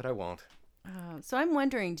that, but I won't. So I'm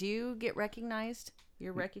wondering, do you get recognized?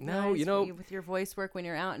 You're recognized with your voice work when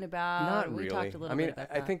you're out and about? Not we really. talked a little I mean, bit about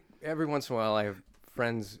I that. think every once in a while I have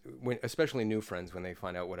friends, especially new friends, when they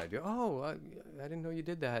find out what I do. Oh, I didn't know you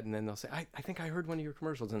did that. And then they'll say, I think I heard one of your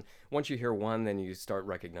commercials. And once you hear one, then you start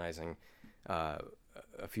recognizing a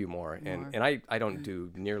few more. And I don't do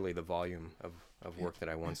nearly the volume of work that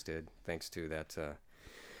I once did, thanks to that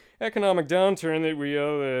economic downturn that we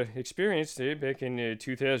all experienced back in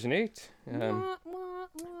 2008.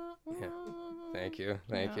 Thank you.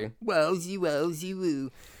 Thank you. Wowsy, wowsy,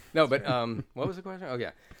 woo. No, but what was the question? Oh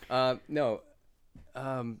yeah. No,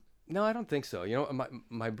 I don't think so. You know,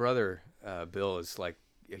 my brother Bill is like,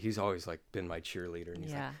 he's always like been my cheerleader, and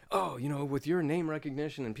he's like, oh, you know, with your name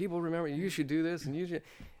recognition and people remember you should do this and you should.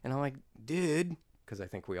 And I'm like, dude, because I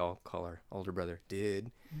think we all call our older brother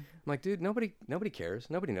dude. I'm like, dude, nobody cares.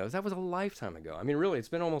 Nobody knows. That was a lifetime ago. I mean, really, it's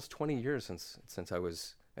been almost 20 years since I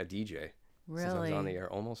was a DJ. Really? Since I was on the air,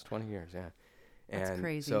 almost 20 years. Yeah. That's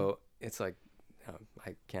crazy. So it's like,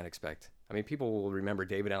 I can't expect. I mean, people will remember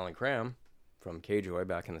David Allen Cram from K-Joy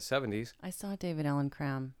back in the 70s. I saw David Allen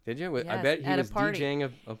Cram. Did you? I Yes, bet he at a was party.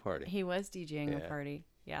 DJing a party. He was DJing a Yeah. party.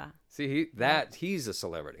 Yeah. See, he's a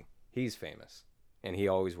celebrity. He's famous, and he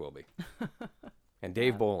always will be. And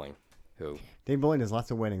Dave Bowling, who, Dave Bowling does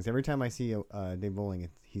lots of weddings. Every time I see Dave Bowling,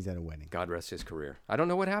 he's at a wedding. God rest his career. I don't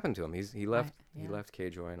know what happened to him. He left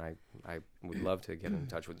K-Joy, and I would love to get in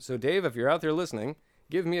touch with him. So Dave, if you're out there listening,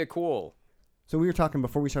 give me a call. So we were talking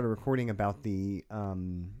before we started recording about the,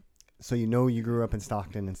 so you know you grew up in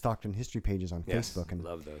Stockton and Stockton history pages on Yes, Facebook, and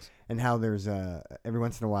love those. and how there's every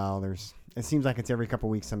once in a while it seems like it's every couple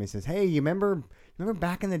of weeks somebody says, hey, you remember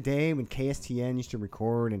back in the day when KSTN used to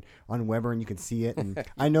record and on Weber and you could see it, and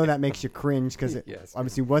I know that makes you cringe because it Yes.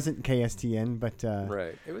 obviously wasn't KSTN, but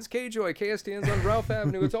Right. It was K-Joy. KSTN's on Ralph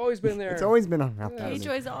Avenue. It's always been there. it's always been on Ralph Avenue.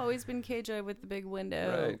 K-Joy's always been K-Joy with the big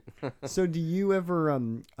window. Right. So do you ever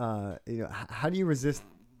how do you resist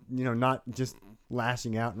not just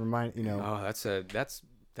lashing out and remind Oh,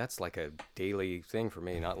 that's like a daily thing for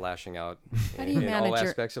me, not lashing out How do you in all manage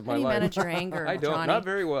aspects of how my do you life. manage your anger, I don't, Johnny? not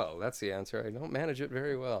very well. That's the answer. I don't manage it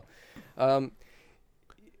very well.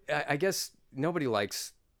 I guess nobody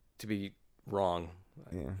likes to be wrong,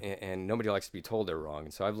 and nobody likes to be told they're wrong.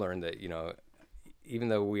 And so I've learned that even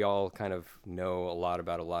though we all kind of know a lot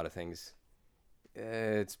about a lot of things,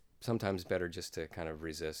 it's sometimes better just to kind of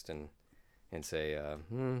resist and say,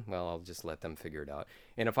 well, I'll just let them figure it out.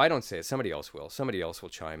 And if I don't say it, somebody else will. Somebody else will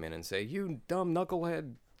chime in and say, you dumb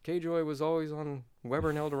knucklehead, K-Joy was always on Weber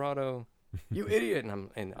and El Dorado. You idiot.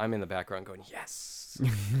 And I'm in the background going, yes.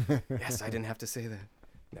 Yes, I didn't have to say that.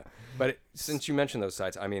 No. But since you mentioned those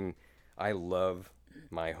sites, I mean, I love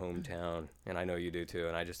my hometown, and I know you do too,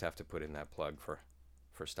 and I just have to put in that plug for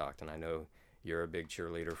Stockton. I know you're a big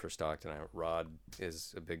cheerleader for Stockton. Rod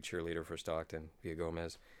is a big cheerleader for Stockton, Villa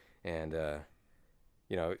Gomez. And,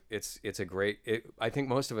 it's a great, I think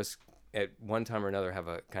most of us at one time or another have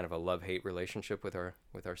a kind of a love-hate relationship with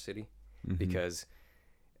our city, because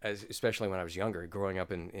especially when I was younger, growing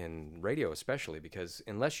up in radio especially, because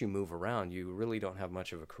unless you move around, you really don't have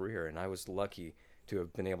much of a career. And I was lucky to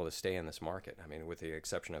have been able to stay in this market. I mean, with the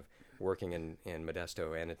exception of working in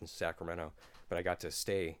Modesto and in Sacramento, but I got to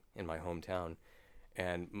stay in my hometown.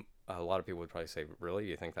 And a lot of people would probably say, really?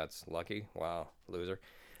 You think that's lucky? Wow, loser.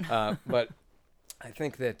 But I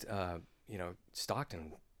think that,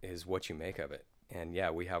 Stockton is what you make of it. And yeah,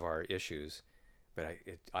 we have our issues, but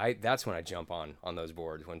that's when I jump on those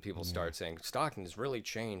boards when people start saying Stockton has really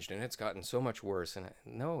changed and it's gotten so much worse. And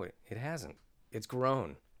no, it hasn't. It's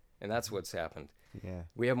grown. And that's what's happened. Yeah.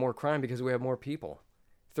 We have more crime because we have more people.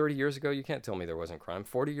 30 years ago, you can't tell me there wasn't crime.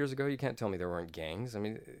 40 years ago, you can't tell me there weren't gangs. I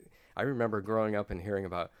mean, I remember growing up and hearing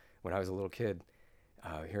about, when I was a little kid,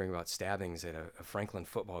 hearing about stabbings at a Franklin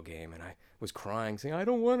football game, and I was crying, saying, I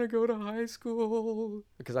don't want to go to high school,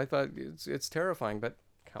 because I thought it's terrifying. But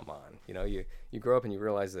come on, you grow up and you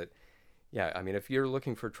realize that, yeah, I mean, if you're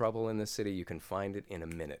looking for trouble in this city, you can find it in a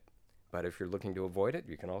minute. But if you're looking to avoid it,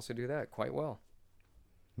 you can also do that quite well.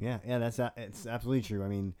 Yeah, it's absolutely true. I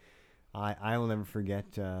mean, I will never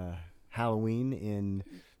forget Halloween in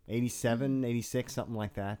 87, 86, something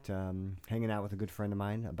like that, hanging out with a good friend of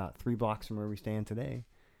mine about 3 blocks from where we stand today.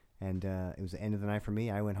 And it was the end of the night for me.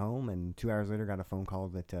 I went home, and 2 hours later got a phone call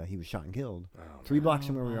that he was shot and killed 3 blocks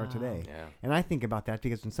from where we are today. Yeah. And I think about that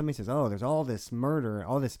because when somebody says, oh, there's all this murder,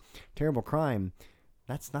 all this terrible crime,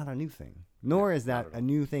 that's not a new thing. Nor is that a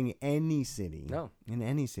new thing in any city. No. In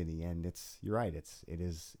any city. And you're right, it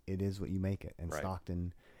is what you make it. And Right.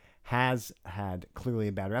 Stockton has had clearly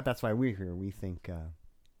a bad rap. That's why we're here. We think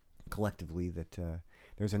collectively that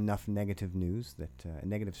there's enough negative news,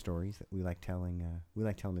 negative stories, that we like telling. We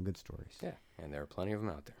like telling the good stories. Yeah, and there are plenty of them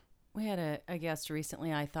out there. We had a guest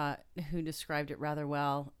recently, I thought, who described it rather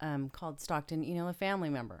well, called Stockton, a family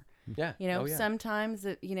member. Yeah. Sometimes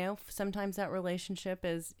sometimes that relationship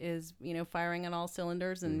is firing on all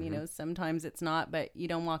cylinders, and sometimes it's not, but you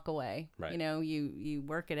don't walk away. Right. You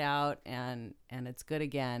work it out, and it's good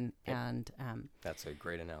again. Yep. And That's a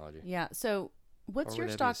great analogy. yeah. So what's Or your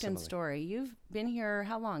would that be a Stockton simile? story? You've been here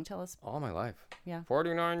how long? Tell us. All my life. Yeah.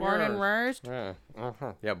 49 Born years. and raised? Yeah.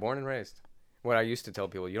 Uh-huh. Yeah, born and raised. What I used to tell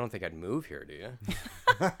people, you don't think I'd move here, do you?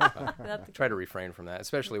 Try to refrain from that,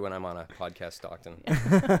 especially when I'm on a podcast Stockton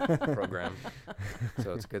program.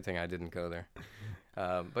 So it's a good thing I didn't go there.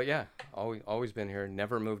 But yeah, always been here,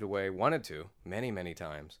 never moved away, wanted to many, many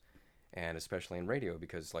times. And especially in radio,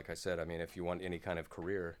 because like I said, I mean, if you want any kind of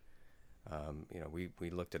career, we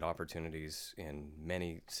looked at opportunities in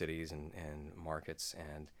many cities and markets,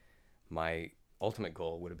 and my ultimate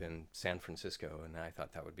goal would have been San Francisco, and I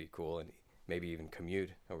thought that would be cool, and maybe even commute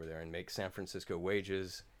over there and make San Francisco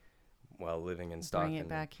wages while living in Stockton. Bring it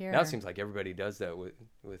back here. Now it seems like everybody does that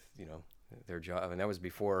with their job, and that was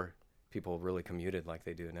before people really commuted like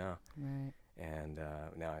they do now. Right. And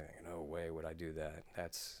now I think, no way would I do that.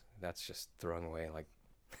 That's just throwing away like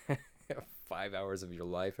 5 hours of your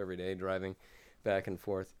life every day driving back and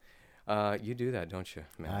forth. You do that, don't you,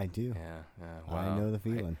 Matt? I do. Yeah. I Wow. know the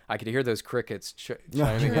feeling. I could hear those crickets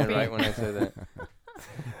chiming in right when I said that.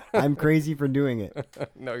 I'm crazy for doing it,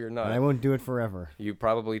 No, you're but I not. won't do it forever. You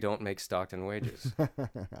probably don't make Stockton wages.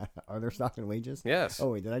 Are there Stockton wages? Yes, Oh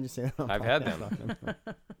wait, did I just say that? on I've had podcast them.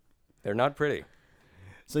 Stockton? They're not pretty.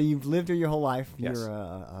 So you've lived here your whole life. Yes. You're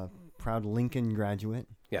a proud Lincoln graduate.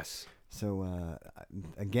 Yes. So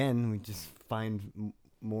again, we just find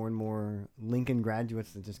more and more Lincoln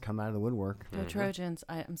graduates that just come out of the woodwork. Go Trojans.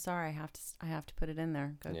 I'm sorry. I have to put it in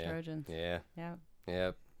there. Go Yeah. Trojans. Yeah. Yeah.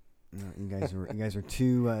 Yeah. No, you guys are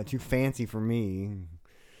too fancy for me.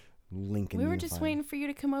 Lincoln. We were just Unified. waiting for you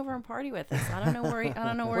to come over and party with us. I don't know where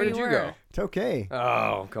Where did you were. go? It's okay.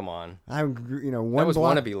 Oh, come on. I'm one That was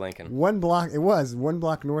block. wannabe Lincoln. One block. It was 1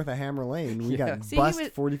 block north of Hammer Lane. We got See, he bused was-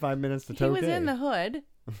 45 minutes to He Tokay. was in the hood.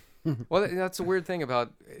 Well, that's the weird thing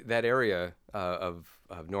about that area of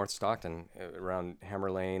North Stockton, around Hammer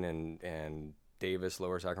Lane and Davis,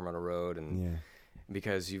 Lower Sacramento Road, and Yeah.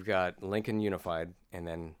 because you've got Lincoln Unified, and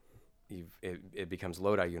then it becomes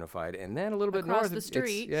Lodi Unified, and then a little bit Across north, the it's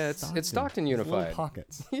street. Stockton These little Unified.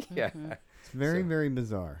 pockets. Yeah. It's very, very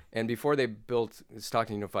bizarre. And before they built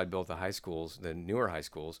Stockton Unified, built the high schools, the newer high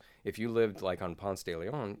schools. If you lived like on Ponce de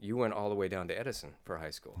Leon, you went all the way down to Edison for high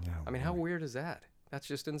school. Oh, I mean, how weird is that? That's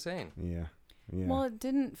just insane. Yeah. Yeah. Well, it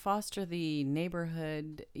didn't foster the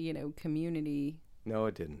neighborhood, community No,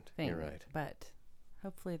 it didn't. thing. You're right. But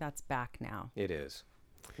hopefully that's back now. It is,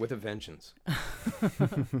 with a vengeance.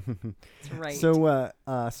 That's right. So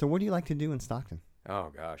what do you like to do in Stockton? Oh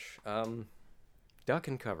gosh, duck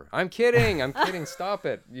and cover. I'm kidding. I'm kidding. Stop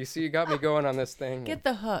it. You see, you got me going on this thing. Get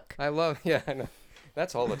the hook. I love. Yeah, I know.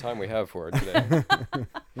 That's all the time we have for it today.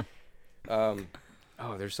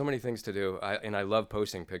 There's so many things to do. I love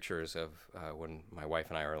posting pictures of when my wife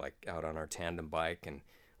and I are like out on our tandem bike and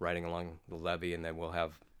riding along the levee, and then we'll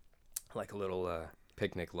have like a little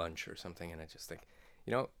picnic lunch or something. And I just think,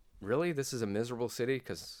 really, this is a miserable city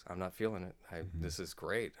because I'm not feeling it. This is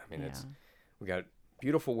great. I mean, we got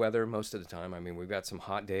beautiful weather most of the time. I mean, we've got some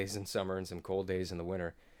hot days in summer and some cold days in the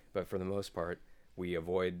winter, but for the most part, we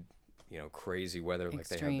avoid crazy weather like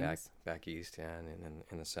they have back east, and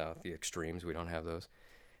in the south, the extremes. We don't have those.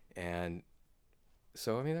 And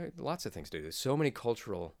so, I mean, there are lots of things to do. There's so many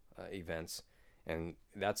cultural events, and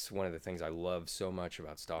that's one of the things I love so much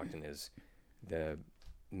about Stockton is the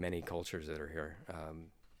many cultures that are here.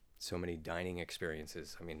 So many dining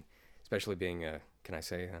experiences. I mean, especially being can I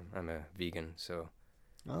say I'm a vegan, so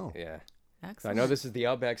Oh. yeah. Excellent. I know this is the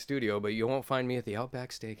Outback Studio, but you won't find me at the Outback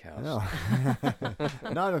Steakhouse.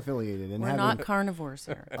 No. Not affiliated. And We're not carnivores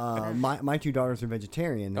here. my two daughters are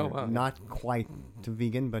vegetarian. Oh, They're wow. not quite to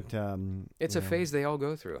vegan, but It's a phase they all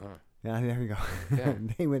go through, huh? yeah, there you go. Yeah.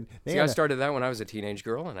 they went. They See, had I started that when I was a teenage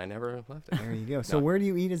girl, and I never left it. there you go. So No. where do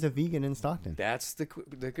you eat as a vegan in Stockton? That's the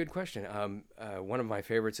good question. One of my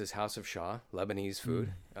favorites is House of Shah, Lebanese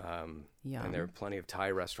food. Yum. And there are plenty of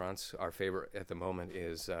Thai restaurants. Our favorite at the moment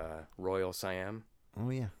is Royal Siam, Oh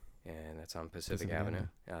yeah. and that's on Pacific Avenue.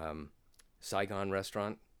 Saigon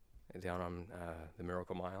Restaurant down on the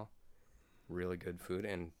Miracle Mile. Really good food,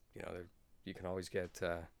 and you can always get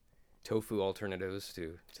tofu alternatives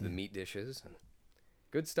to the meat dishes and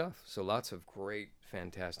good stuff. So lots of great,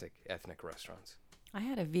 fantastic ethnic restaurants. I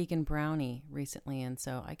had a vegan brownie recently, and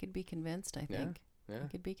so I could be convinced, I think. Yeah. I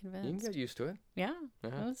could be You can convinced. get used to it. Yeah. Uh-huh.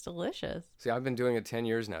 It was delicious. See, I've been doing it 10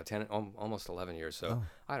 years now, almost 11 years. So Oh.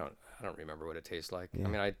 I don't remember what it tastes like. Yeah. I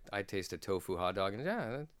mean, I tasted tofu hot dog, and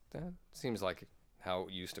that seems like how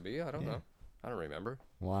it used to be. I don't know. I don't remember.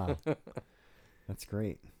 Wow. That's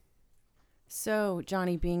great. So,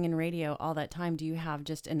 Johnny, being in radio all that time, do you have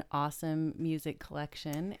just an awesome music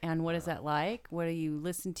collection? And what is that like? What do you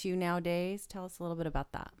listen to nowadays? Tell us a little bit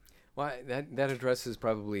about that. Well, that addresses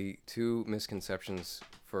probably two misconceptions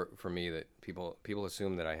for me, that people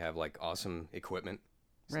assume that I have like awesome equipment.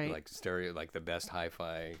 Right. like stereo, like the best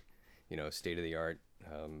hi-fi, state of the art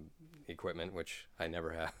equipment, which I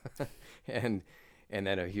never have, and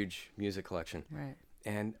then a huge music collection. Right.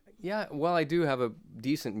 And yeah, well, I do have a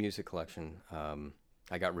decent music collection.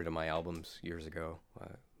 I got rid of my albums years ago.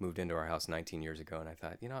 Moved into our house 19 years ago, and I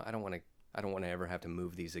thought, I don't want to ever have to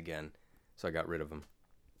move these again. So I got rid of them,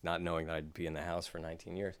 not knowing that I'd be in the house for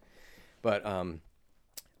 19 years. But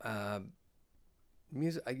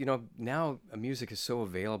music, now music is so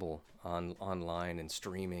available online and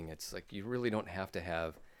streaming. It's like you really don't have to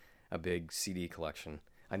have a big CD collection.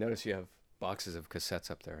 I notice you have boxes of cassettes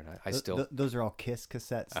up there, and I still those are all Kiss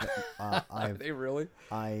cassettes. Are they really?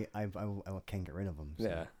 I can't get rid of them.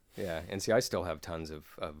 So. Yeah. And see, I still have tons of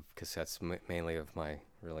cassettes, mainly of my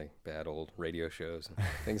really bad old radio shows and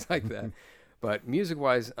things like that. But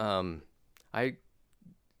music-wise,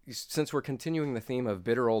 since we're continuing the theme of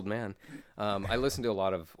bitter old man, I listen to a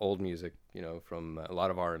lot of old music, from a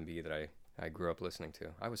lot of R&B that I grew up listening to.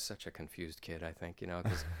 I was such a confused kid, I think,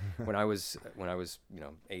 because when I was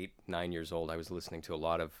 8, 9 years old, I was listening to a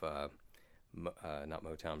lot of not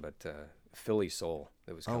Motown, but Philly soul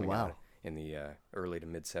that was coming out in the early to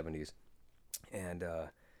mid 70s, and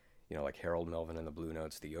like Harold Melvin and the Blue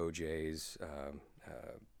Notes, the OJs,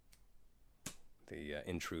 the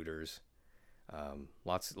Intruders,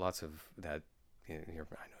 lots of that. I know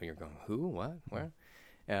you're going, who, what, where?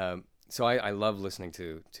 So I love listening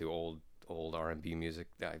to old R&B music.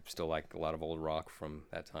 I still like a lot of old rock from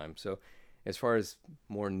that time. So as far as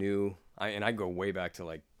more new, I go way back to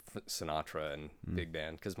like Sinatra and big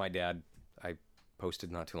band, because my dad, I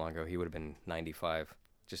posted not too long ago, he would have been 95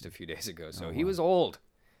 just a few days ago. So he was old.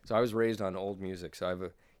 So I was raised on old music. So I have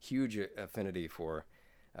a huge affinity for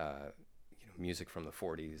music from the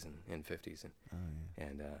 40s and 50s.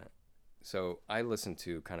 And so I listen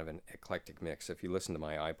to kind of an eclectic mix. If you listen to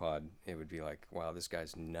my iPod, it would be like, wow, this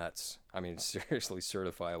guy's nuts. I mean, it's seriously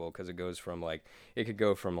certifiable, because it could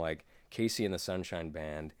go from like Casey and the Sunshine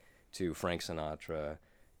Band to Frank Sinatra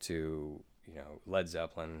to, Led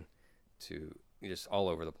Zeppelin to just all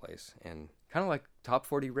over the place. And kind of like Top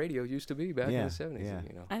 40 radio used to be back in the 70s. Yeah.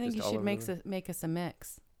 I think you should make us a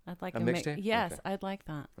mix. I'd like a mix. mixtape? Yes, Okay. I'd like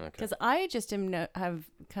that. Okay. Because I just have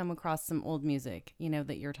come across some old music,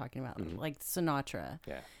 that you're talking about, like Sinatra,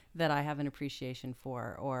 that I have an appreciation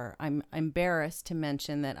for. Or I'm embarrassed to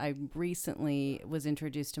mention that I recently was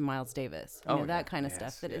introduced to Miles Davis. That kind of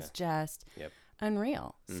stuff that is just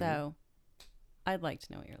unreal. So I'd like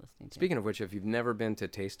to know what you're listening to. Speaking of which, if you've never been to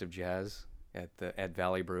Taste of Jazz at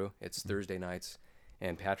Valley Brew, it's Thursday nights,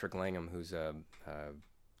 and Patrick Langham, who's a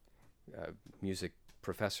music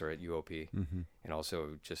professor at UOP, and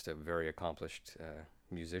also just a very accomplished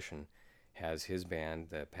musician, has his band,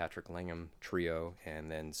 the Patrick Langham Trio, and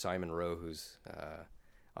then Simon Rowe, who's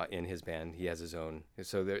in his band, he has his own.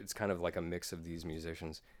 So it's kind of like a mix of these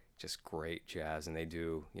musicians, just great jazz, and they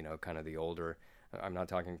do, kind of the older. I'm not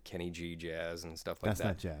talking Kenny G jazz and stuff like that.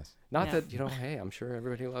 That's not jazz. Not that, hey, I'm sure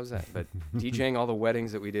everybody loves that. But DJing all the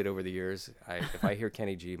weddings that we did over the years, if I hear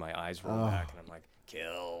Kenny G, my eyes roll back, and I'm like,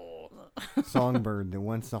 kill. Songbird, the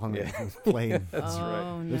one song that was played. That's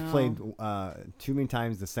right. No. It was played too many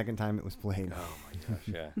times the second time it was played. Oh, my gosh,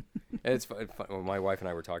 yeah. And it's fun. Well, my wife and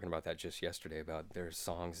I were talking about that just yesterday, about there's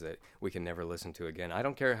songs that we can never listen to again. I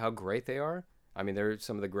don't care how great they are. I mean, they're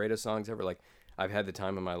some of the greatest songs ever. Like, I've Had the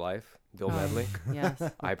Time of My Life, Bill Medley. Yes.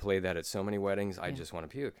 I played that at so many weddings, I just want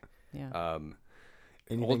to puke. Yeah.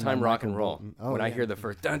 Anything Old time by rock Michael and roll. Bolton. Oh, when I yeah. hear the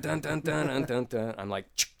first dun dun dun dun dun dun dun, I'm like,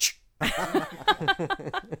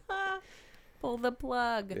 Pull the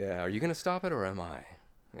plug. yeah, are you gonna stop it or am I?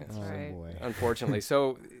 Yeah. That's Oh, right. boy. Unfortunately,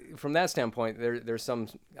 so from that standpoint, there's some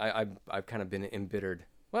I've kind of been embittered.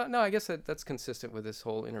 Well, no, I guess that's consistent with this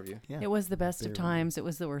whole interview. Yeah. It was the best of Very times. It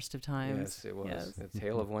was the worst of times. Yes, it was. Yes. A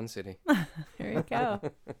tale of one city. There you go.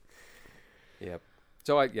 Yep.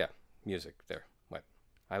 So music there. What?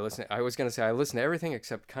 I was gonna say I listen to everything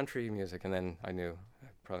except country music, and then I knew I'd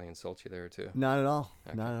probably insult you there too. Not at all.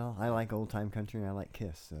 Okay. Not at all. I like old time country and I like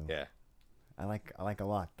Kiss. So Yeah. I like a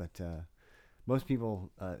lot. But most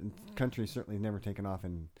people, country certainly never taken off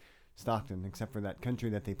in Stockton, except for that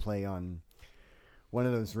country that they play on one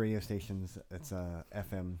of those radio stations. It's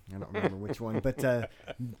FM. I don't remember which one, but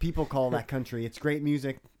people call that country. It's great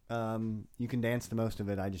music. You can dance to most of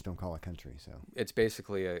it. I just don't call it country. So It's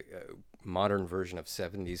basically a modern version of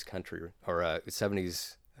 70s country or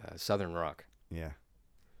 70s Southern rock. yeah.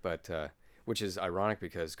 But which is ironic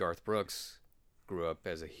because Garth Brooks grew up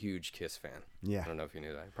as a huge Kiss fan. Yeah. I don't know if you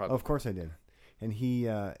knew that. Oh, Probably. of course I did. And he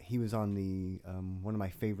was on the one of my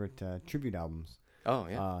favorite tribute albums. Oh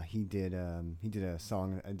yeah. He did a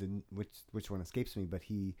song. I didn't which one escapes me, but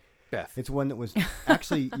he Beth. It's one that was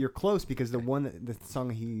actually you're close because the song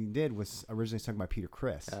he did was originally sung by Peter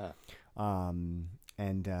Criss. And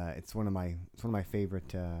it's one of my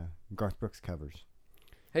favorite Garth Brooks covers.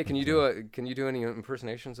 Hey, can you do any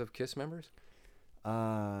impersonations of Kiss members?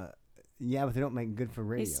 Yeah, but they don't make good for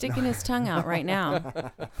radio. He's sticking his tongue out right now.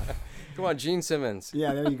 Come on, Gene Simmons.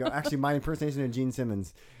 Yeah, there you go. Actually, my impersonation of Gene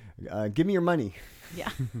Simmons. Give me your money. Yeah.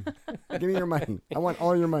 Give me your money. I want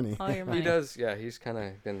all your money. All your money. He does. Yeah, he's kind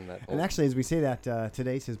of been that. And actually, as we say that,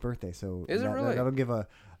 today's his birthday. So Is it really? That'll give a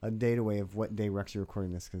date away of what day we're actually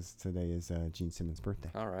recording this because today is Gene Simmons'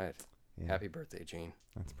 birthday. All right. Yeah. Happy birthday, Gene.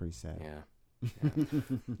 That's pretty sad. Yeah.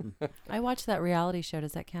 I watched that reality show.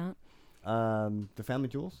 Does that count? The Family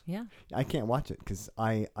Jewels? Yeah. I can't watch it because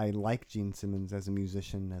I like Gene Simmons as a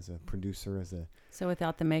musician, as a producer, So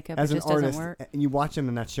without the makeup, as it an just artist. doesn't work. And you watch him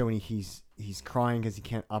in that show, and he's crying because he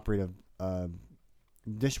can't operate a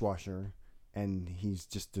dishwasher, and he's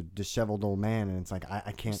just a disheveled old man. And it's like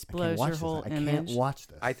I can't Just blows watch your this. whole I can't image. watch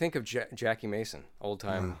this. I think of Jackie Mason, old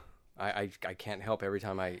time. I can't help every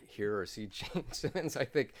time I hear or see Gene Simmons. I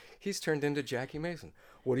think he's turned into Jackie Mason.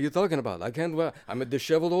 What are you talking about? I can't. I'm a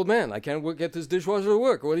disheveled old man. I can't get this dishwasher to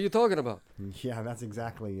work. What are you talking about? Yeah, that's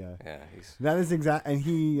exactly. Yeah, That is exact. And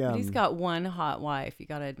he. But he's got one hot wife. You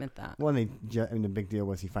got to admit that. Well, and the big deal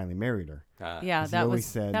was he finally married her. Yeah, 'Cause he that always was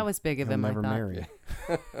said that was big of he'll him. I never thought. marry.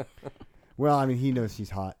 Well, I mean, he knows she's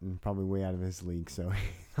hot and probably way out of his league. So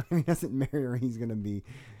if he doesn't marry her, he's gonna be,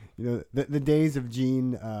 the days of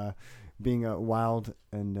Gene being a wild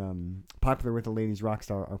and popular with the ladies rock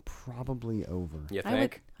star are probably over. You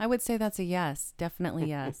think? I would say that's a yes. Definitely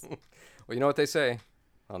yes. Well, you know what they say.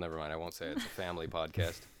 Oh, never mind. I won't say it. It's a family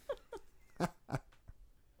podcast.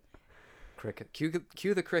 Cricket. Cue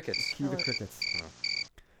the crickets. Cue the crickets.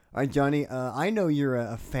 All right, Johnny. I know you're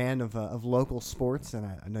a fan of local sports, and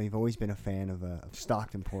I know you've always been a fan of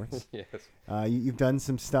Stockton Ports. Yes. You've done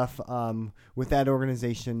some stuff with that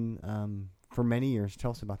organization for many years.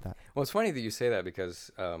 Tell us about that. Well, it's funny that you say that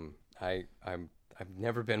because I've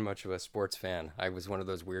never been much of a sports fan. I was one of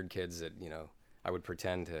those weird kids that I would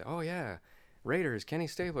pretend to. Oh yeah, Raiders, Kenny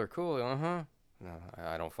Stabler, cool. No,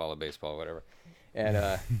 I don't follow baseball, whatever.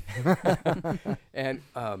 And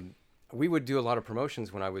we would do a lot of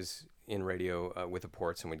promotions when I was in radio with the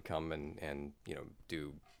Ports, and we'd come and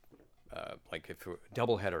do like if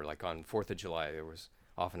doubleheader, like on 4th of July, there was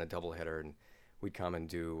often a doubleheader, and we'd come and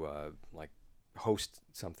do like host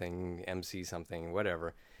something, MC something,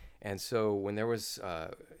 whatever. And so when there was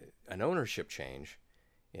an ownership change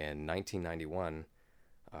in 1991,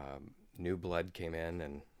 new blood came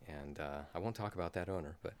in, and I won't talk about that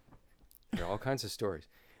owner, but there are all kinds of stories.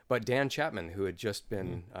 But Dan Chapman, who had just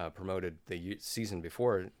been promoted the season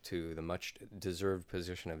before to the much-deserved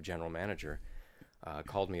position of general manager,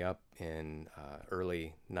 called me up in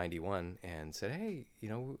early '91 and said, "Hey,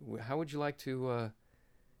 how would you like to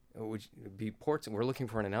would you be Ports? We're looking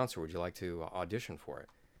for an announcer. Would you like to audition for it?"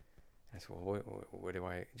 I said, "Well, what do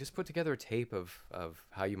I just put together a tape of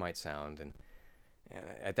how you might sound?" And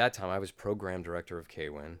at that time, I was program director of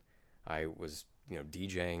KWIN. I was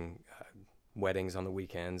DJing weddings on the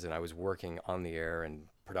weekends, and I was working on the air and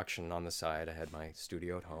production on the side. I had my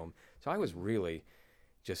studio at home, so I was really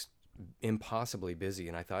just impossibly busy.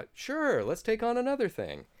 And I thought, sure, let's take on another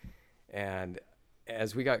thing. And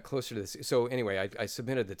as we got closer to this, so anyway, I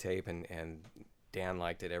submitted the tape, and Dan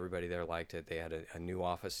liked it. Everybody there liked it. They had a new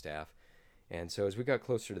office staff. And so as we got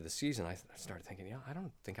closer to the season, I started thinking, I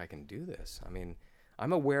don't think I can do this. I mean,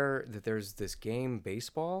 I'm aware that there's this game,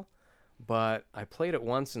 baseball, but I played it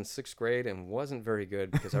once in 6th grade and wasn't very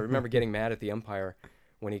good because I remember getting mad at the umpire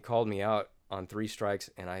when he called me out on 3 strikes,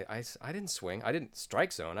 and I didn't swing. I didn't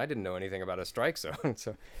strike zone. I didn't know anything about a strike zone.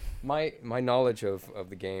 So my knowledge of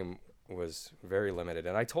the game was very limited.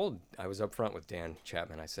 And I was up front with Dan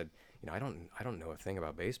Chapman. I said, I don't know a thing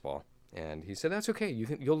about baseball. And he said, that's okay.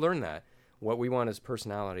 You'll learn that. What we want is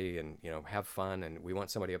personality and, have fun. And we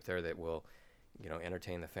want somebody up there that will,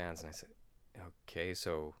 entertain the fans. And I said, okay,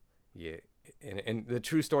 so yeah. And the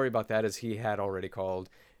true story about that is he had already called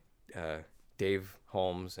Dave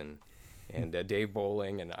Holmes and Dave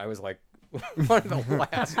Bowling. And I was like one of the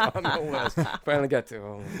last on the list. Finally got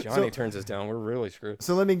to, Johnny turns us down. We're really screwed.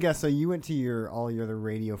 So let me guess. So you went to all your other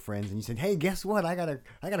radio friends and you said, "Hey, guess what? I got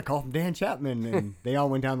a call from Dan Chapman," and they all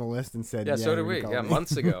went down the list and said, "Yeah, so did we. Yeah,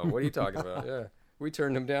 months ago. What are you talking about? Yeah, we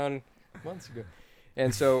turned him down months ago."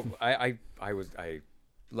 And so I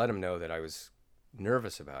let him know that I was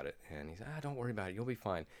nervous about it, and he said, "Don't worry about it. You'll be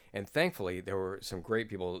fine." And thankfully, there were some great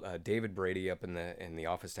people. David Brady up in the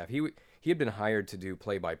office staff. He had been hired to do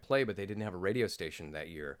play-by-play, but they didn't have a radio station that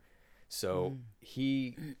year, so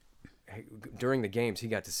he during the games, he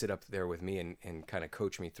got to sit up there with me and kind of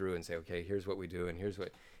coach me through and say, okay, here's what we do and here's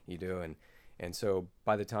what you do. And so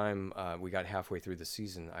by the time we got halfway through the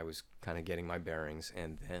season, I was kind of getting my bearings,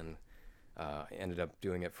 and then ended up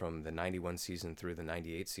doing it from the 91 season through the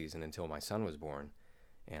 98 season until my son was born.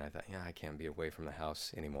 And I thought, I can't be away from the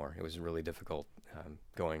house anymore. It was really difficult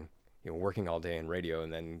working all day in radio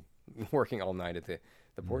and then working all night at the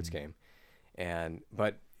Ports game.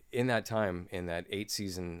 But in that time, in that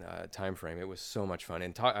 8-season time frame, it was so much fun.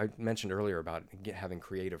 And I mentioned earlier about having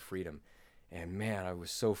creative freedom. And man, I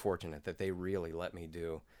was so fortunate that they really let me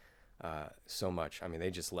do so much. I mean,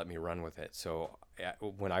 they just let me run with it. So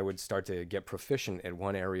when I would start to get proficient at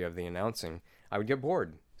one area of the announcing, I would get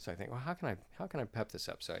bored. So I think, well, how can I pep this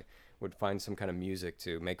up? So I would find some kind of music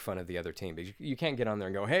to make fun of the other team. But you can't get on there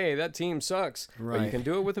and go, hey, that team sucks. Right. But you can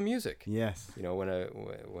do it with the music. Yes.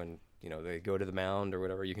 When they go to the mound or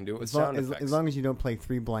whatever, you can do it with sound effects. As long as you don't play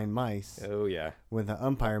Three Blind Mice. Oh yeah. When the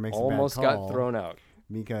umpire makes almost a bad call, got thrown out.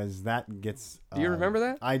 Because that gets. Do you remember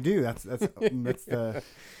that? I do. That's the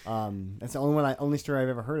only story I've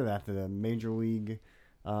ever heard of that. The Major League,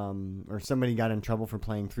 or somebody got in trouble for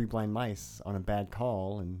playing Three Blind Mice on a bad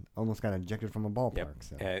call and almost got ejected from a ballpark. Yep.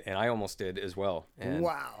 So. And I almost did as well. And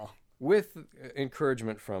wow. With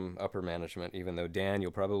encouragement from upper management, even though Dan,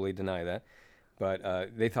 you'll probably deny that. But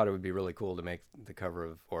they thought it would be really cool to make the cover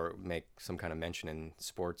of, or make some kind of mention in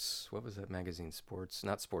Sports. What was that magazine? Sports,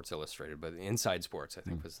 not Sports Illustrated, but Inside Sports, I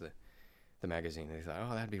think was the magazine. They thought,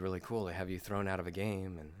 oh, that'd be really cool to have you thrown out of a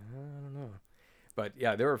game. And I don't know. But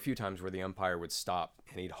yeah, there were a few times where the umpire would stop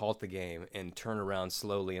and he'd halt the game and turn around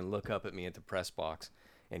slowly and look up at me at the press box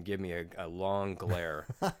and give me a long glare.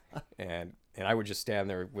 and I would just stand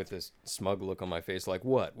there with this smug look on my face, like,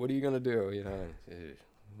 what? What are you going to do? You know,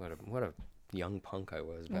 what a young punk I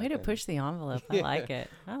was. Way to push the envelope. I like it.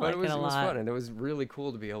 I like it a lot. It was fun, and it was really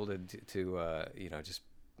cool to be able to just,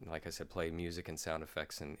 like I said, play music and sound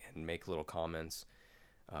effects and make little comments,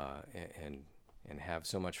 and have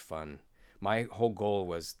so much fun. My whole goal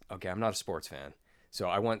was, okay, I'm not a sports fan, so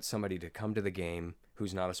I want somebody to come to the game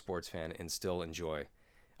who's not a sports fan and still enjoy.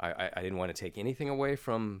 I didn't want to take anything away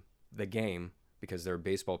from the game, because there are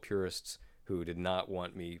baseball purists who did not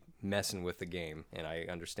want me messing with the game, and I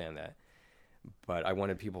understand that. But I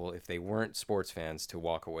wanted people, if they weren't sports fans, to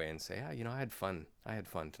walk away and say, I had fun. I had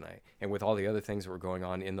fun tonight. And with all the other things that were going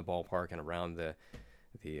on in the ballpark and around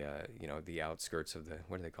the outskirts of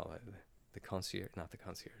what do they call it? The concierge, not the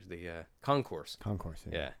concierge, the concourse. Concourse,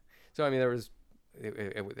 yeah. So, I mean, there was,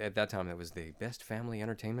 at that time, it was the best family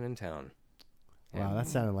entertainment in town. Wow, that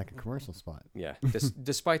sounded like a commercial spot. Yeah,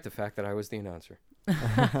 despite the fact that I was the announcer.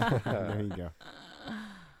 There you go.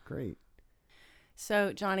 Great.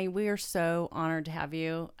 So, Johnny, we are so honored to have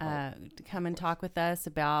you to come and talk with us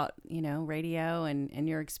about, radio and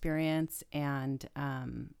your experience. And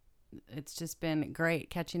it's just been great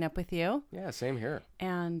catching up with you. Yeah, same here.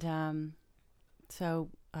 And so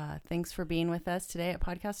thanks for being with us today at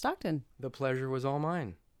Podcast Stockton. The pleasure was all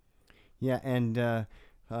mine. Yeah, and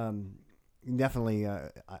definitely,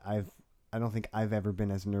 I don't think I've ever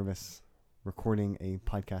been as nervous recording a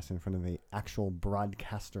podcast in front of an actual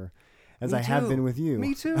broadcaster as I have been with you.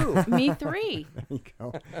 Me too. Me three. There you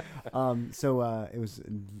go. So it was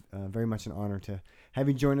very much an honor to have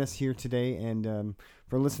you join us here today. And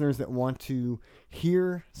for listeners that want to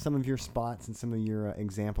hear some of your spots and some of your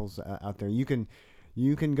examples out there, you can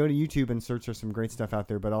go to YouTube and search for some great stuff out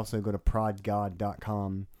there, but also go to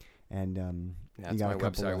prodgod.com. And that's my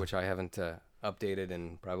website, which I haven't updated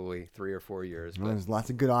in probably 3 or 4 years. Well, there's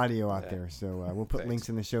lots of good audio out there, so we'll put links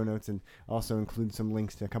in the show notes and also include some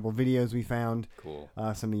links to a couple of videos we found. Cool.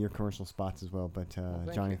 Some of your commercial spots as well. But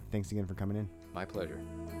Johnny, thanks again for coming in. My pleasure.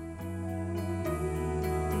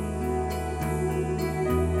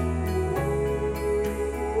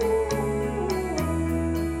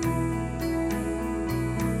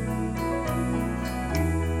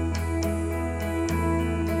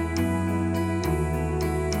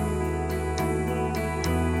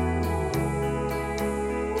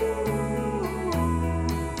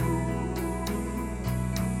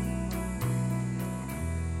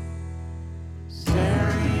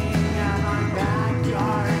 Staring at my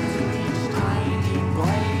backyard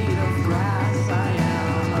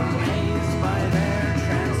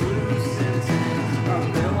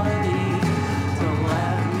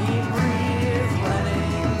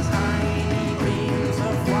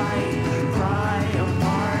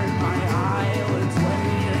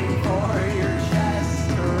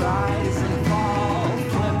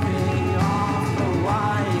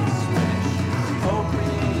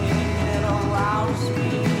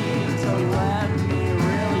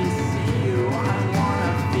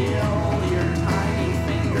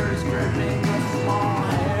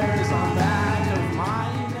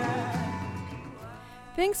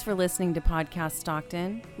Thanks for listening to Podcast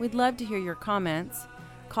Stockton. We'd love to hear your comments.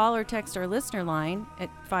 Call or text our listener line at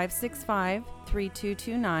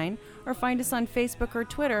 565-3229 or find us on Facebook or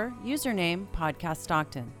Twitter, username Podcast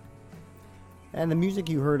Stockton. And the music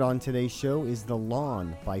you heard on today's show is The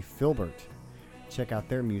Lawn by Filbert. Check out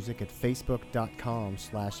their music at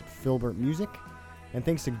facebook.com/FilbertMusic. And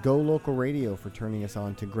thanks to Go Local Radio for turning us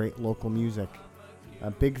on to great local music. A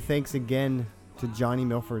big thanks again to Johnny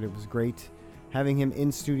Milford. It was great having him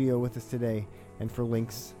in studio with us today. And for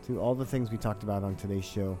links to all the things we talked about on today's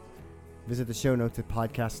show, visit the show notes at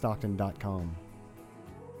podcaststockton.com.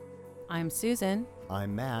 I'm Susan.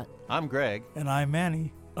 I'm Matt. I'm Greg. And I'm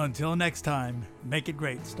Manny. Until next time, make it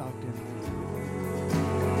great, Stockton.